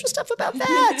some extra stuff about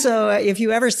that. So if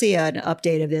you ever see an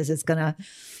update of this, it's gonna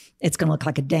look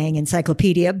like a dang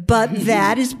encyclopedia, but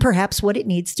that is perhaps what it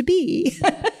needs to be.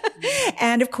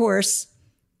 And of course,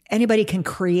 anybody can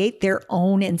create their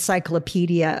own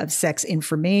encyclopedia of sex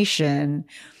information,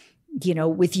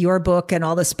 with your book and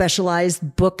all the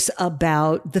specialized books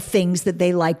about the things that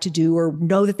they like to do or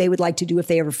know that they would like to do if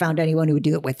they ever found anyone who would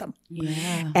do it with them.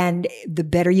 Yeah. And the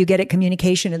better you get at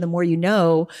communication and the more you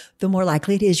know, the more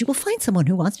likely it is you will find someone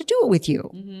who wants to do it with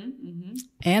you.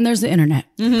 And there's the internet.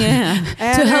 Yeah.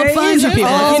 To help find you people.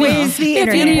 Always the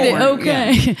If you internet. need it.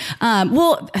 Okay.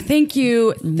 Well, thank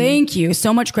you. Thank you.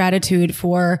 So much gratitude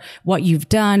for what you've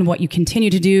done, what you continue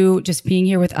to do, just being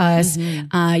here with us.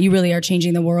 You really are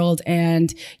changing the world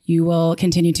and you will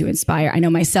continue to inspire. I know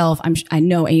myself. I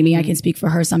know Amy. I can speak for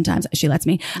her sometimes. She lets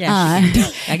me. Yeah,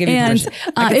 I give you and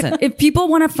permission. if people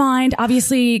want to find,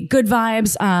 obviously, Good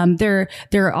Vibes,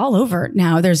 they're all over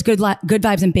now. There's Good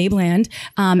Vibes in Babeland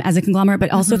as a conglomerate,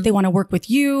 but also if they want to work with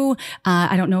you,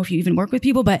 I don't know if you even work with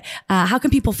people, but how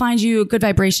can people find you? Good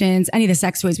Vibrations, any of the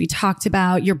sex toys we talked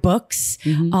about, your books,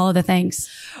 all of the things.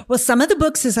 Well, some of the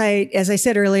books, as I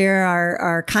said earlier,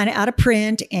 are kind of out of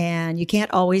print, and you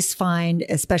can't always find,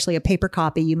 especially a paper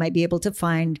copy. You might be able to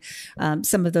find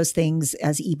some of those things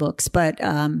as ebooks,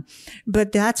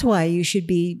 but that's why you should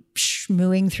be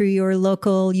schmooing through your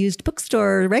local used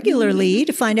bookstore regularly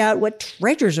to find out what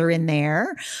treasures are in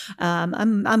there.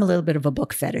 I'm a little bit of a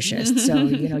book fetishist, so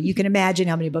you can imagine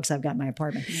how many books I've got in my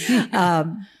apartment.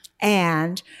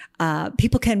 And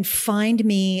people can find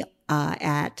me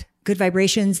at Good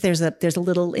Vibrations. There's a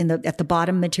little at the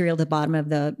bottom material, the bottom of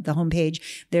the homepage.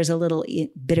 There's a little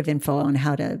bit of info on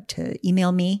how to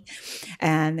email me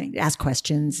and ask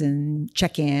questions and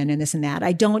check in and this and that.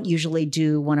 I don't usually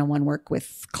do one-on-one work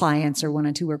with clients or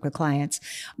one-on-two work with clients,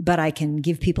 but I can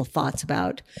give people thoughts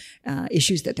about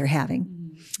issues that they're having.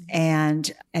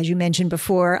 And as you mentioned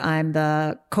before, I'm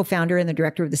the co-founder and the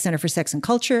director of the Center for Sex and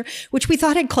Culture, which we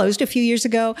thought had closed a few years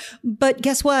ago. But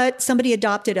guess what? Somebody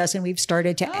adopted us and we've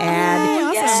started to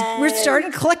add. We're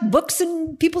starting to collect books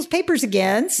and people's papers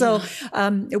again. So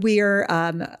we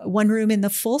are one room in the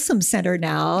Folsom Center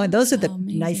now. And those are the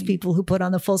nice people who put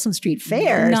on the Folsom Street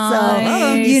Fair.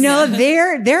 Nice. So,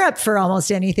 they're up for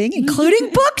almost anything,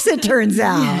 including books, it turns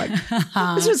out.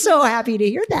 I was just so happy to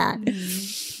hear that.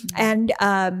 And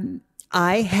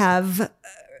I have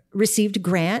received a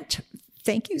grant.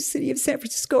 Thank you, City of San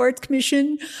Francisco Arts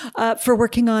Commission, for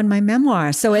working on my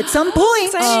memoir. So at some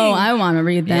point, I want to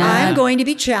read that. I'm going to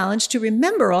be challenged to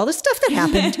remember all the stuff that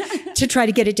happened to try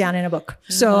to get it down in a book.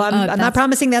 So I'm not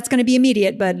promising that's going to be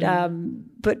immediate,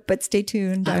 but stay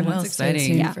tuned. I will exciting.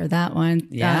 stay tuned for that one.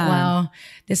 Yeah. Wow.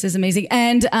 This is amazing.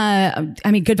 And,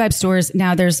 Good Vibe stores.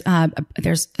 Now there's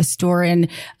a store in,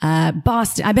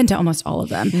 Boston. I've been to almost all of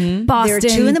them. Boston. There are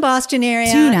two in the Boston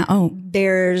area. Two now. Oh.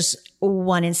 There's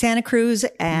one in Santa Cruz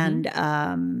and,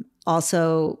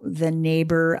 also the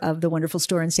neighbor of the wonderful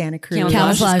store in Santa Cruz.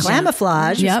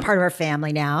 Camouflage. Yep. Is part of our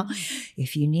family now.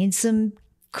 If you need some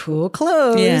cool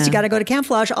clothes, you got to go to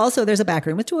Camouflage. Also, there's a back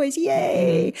room with toys.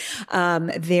 Yay.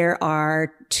 There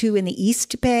are two in the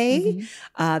East Bay.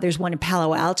 There's one in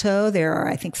Palo Alto. There are,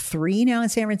 I think, 3 now in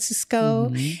San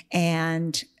Francisco.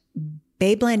 And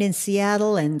Babeland in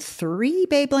Seattle and 3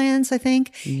 Babelands, I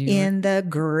think, in the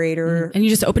greater And you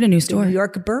just opened a new store. New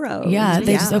York borough. Yeah,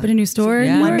 they just opened a new store.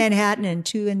 in New 1 York. Manhattan and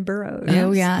 2 in boroughs.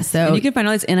 Oh, yeah. So And you can find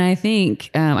all this. And I think,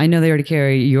 I know they already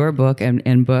carry your book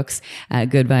and books at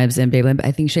Good Vibes and Babeland, but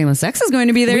I think Shameless Sex is going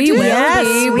to be there We too. will Yes,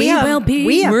 be. we We have- will be.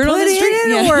 We have Word on put the street. it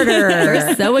in Yeah. order.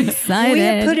 We're so excited. We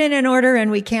have put in an order,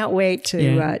 and we can't wait to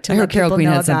I let heard Carol people Queen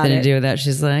know had something about to it. do with that.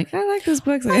 She's like, I like this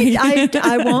book.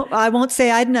 I won't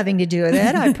say I had nothing to do with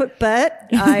it. But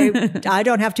I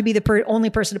don't have to be the only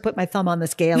person to put my thumb on the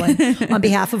scale on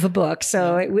behalf of a book.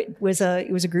 So it was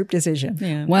a group decision.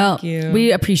 Yeah, Well, thank you.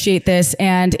 we appreciate this.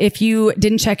 And if you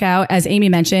didn't check out, as Amy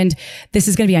mentioned, this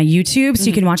is going to be on YouTube. So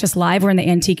you can watch us live. We're in the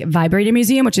Antique Vibrator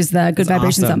Museum, which is the Good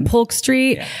Vibrations awesome. on Polk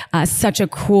Street. Such a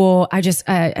cool,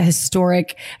 a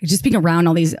historic, just being around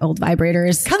all these old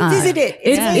vibrators. Come visit it.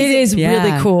 It is Yeah.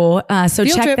 really cool. So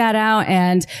Field check trip. that out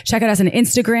and check out us on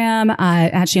Instagram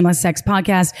at Shameless Sex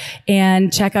Podcast,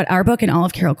 and check out our book and all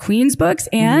of Carol Queen's books.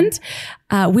 And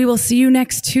we will see you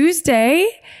next Tuesday.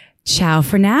 Ciao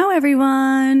for now,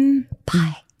 everyone.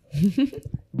 Bye.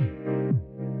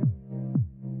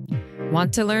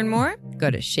 Want to learn more?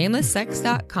 Go to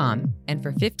shamelesssex.com. And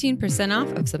for 15%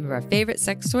 off of some of our favorite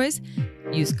sex toys,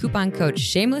 use coupon code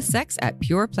shamelesssex at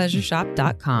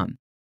purepleasureshop.com.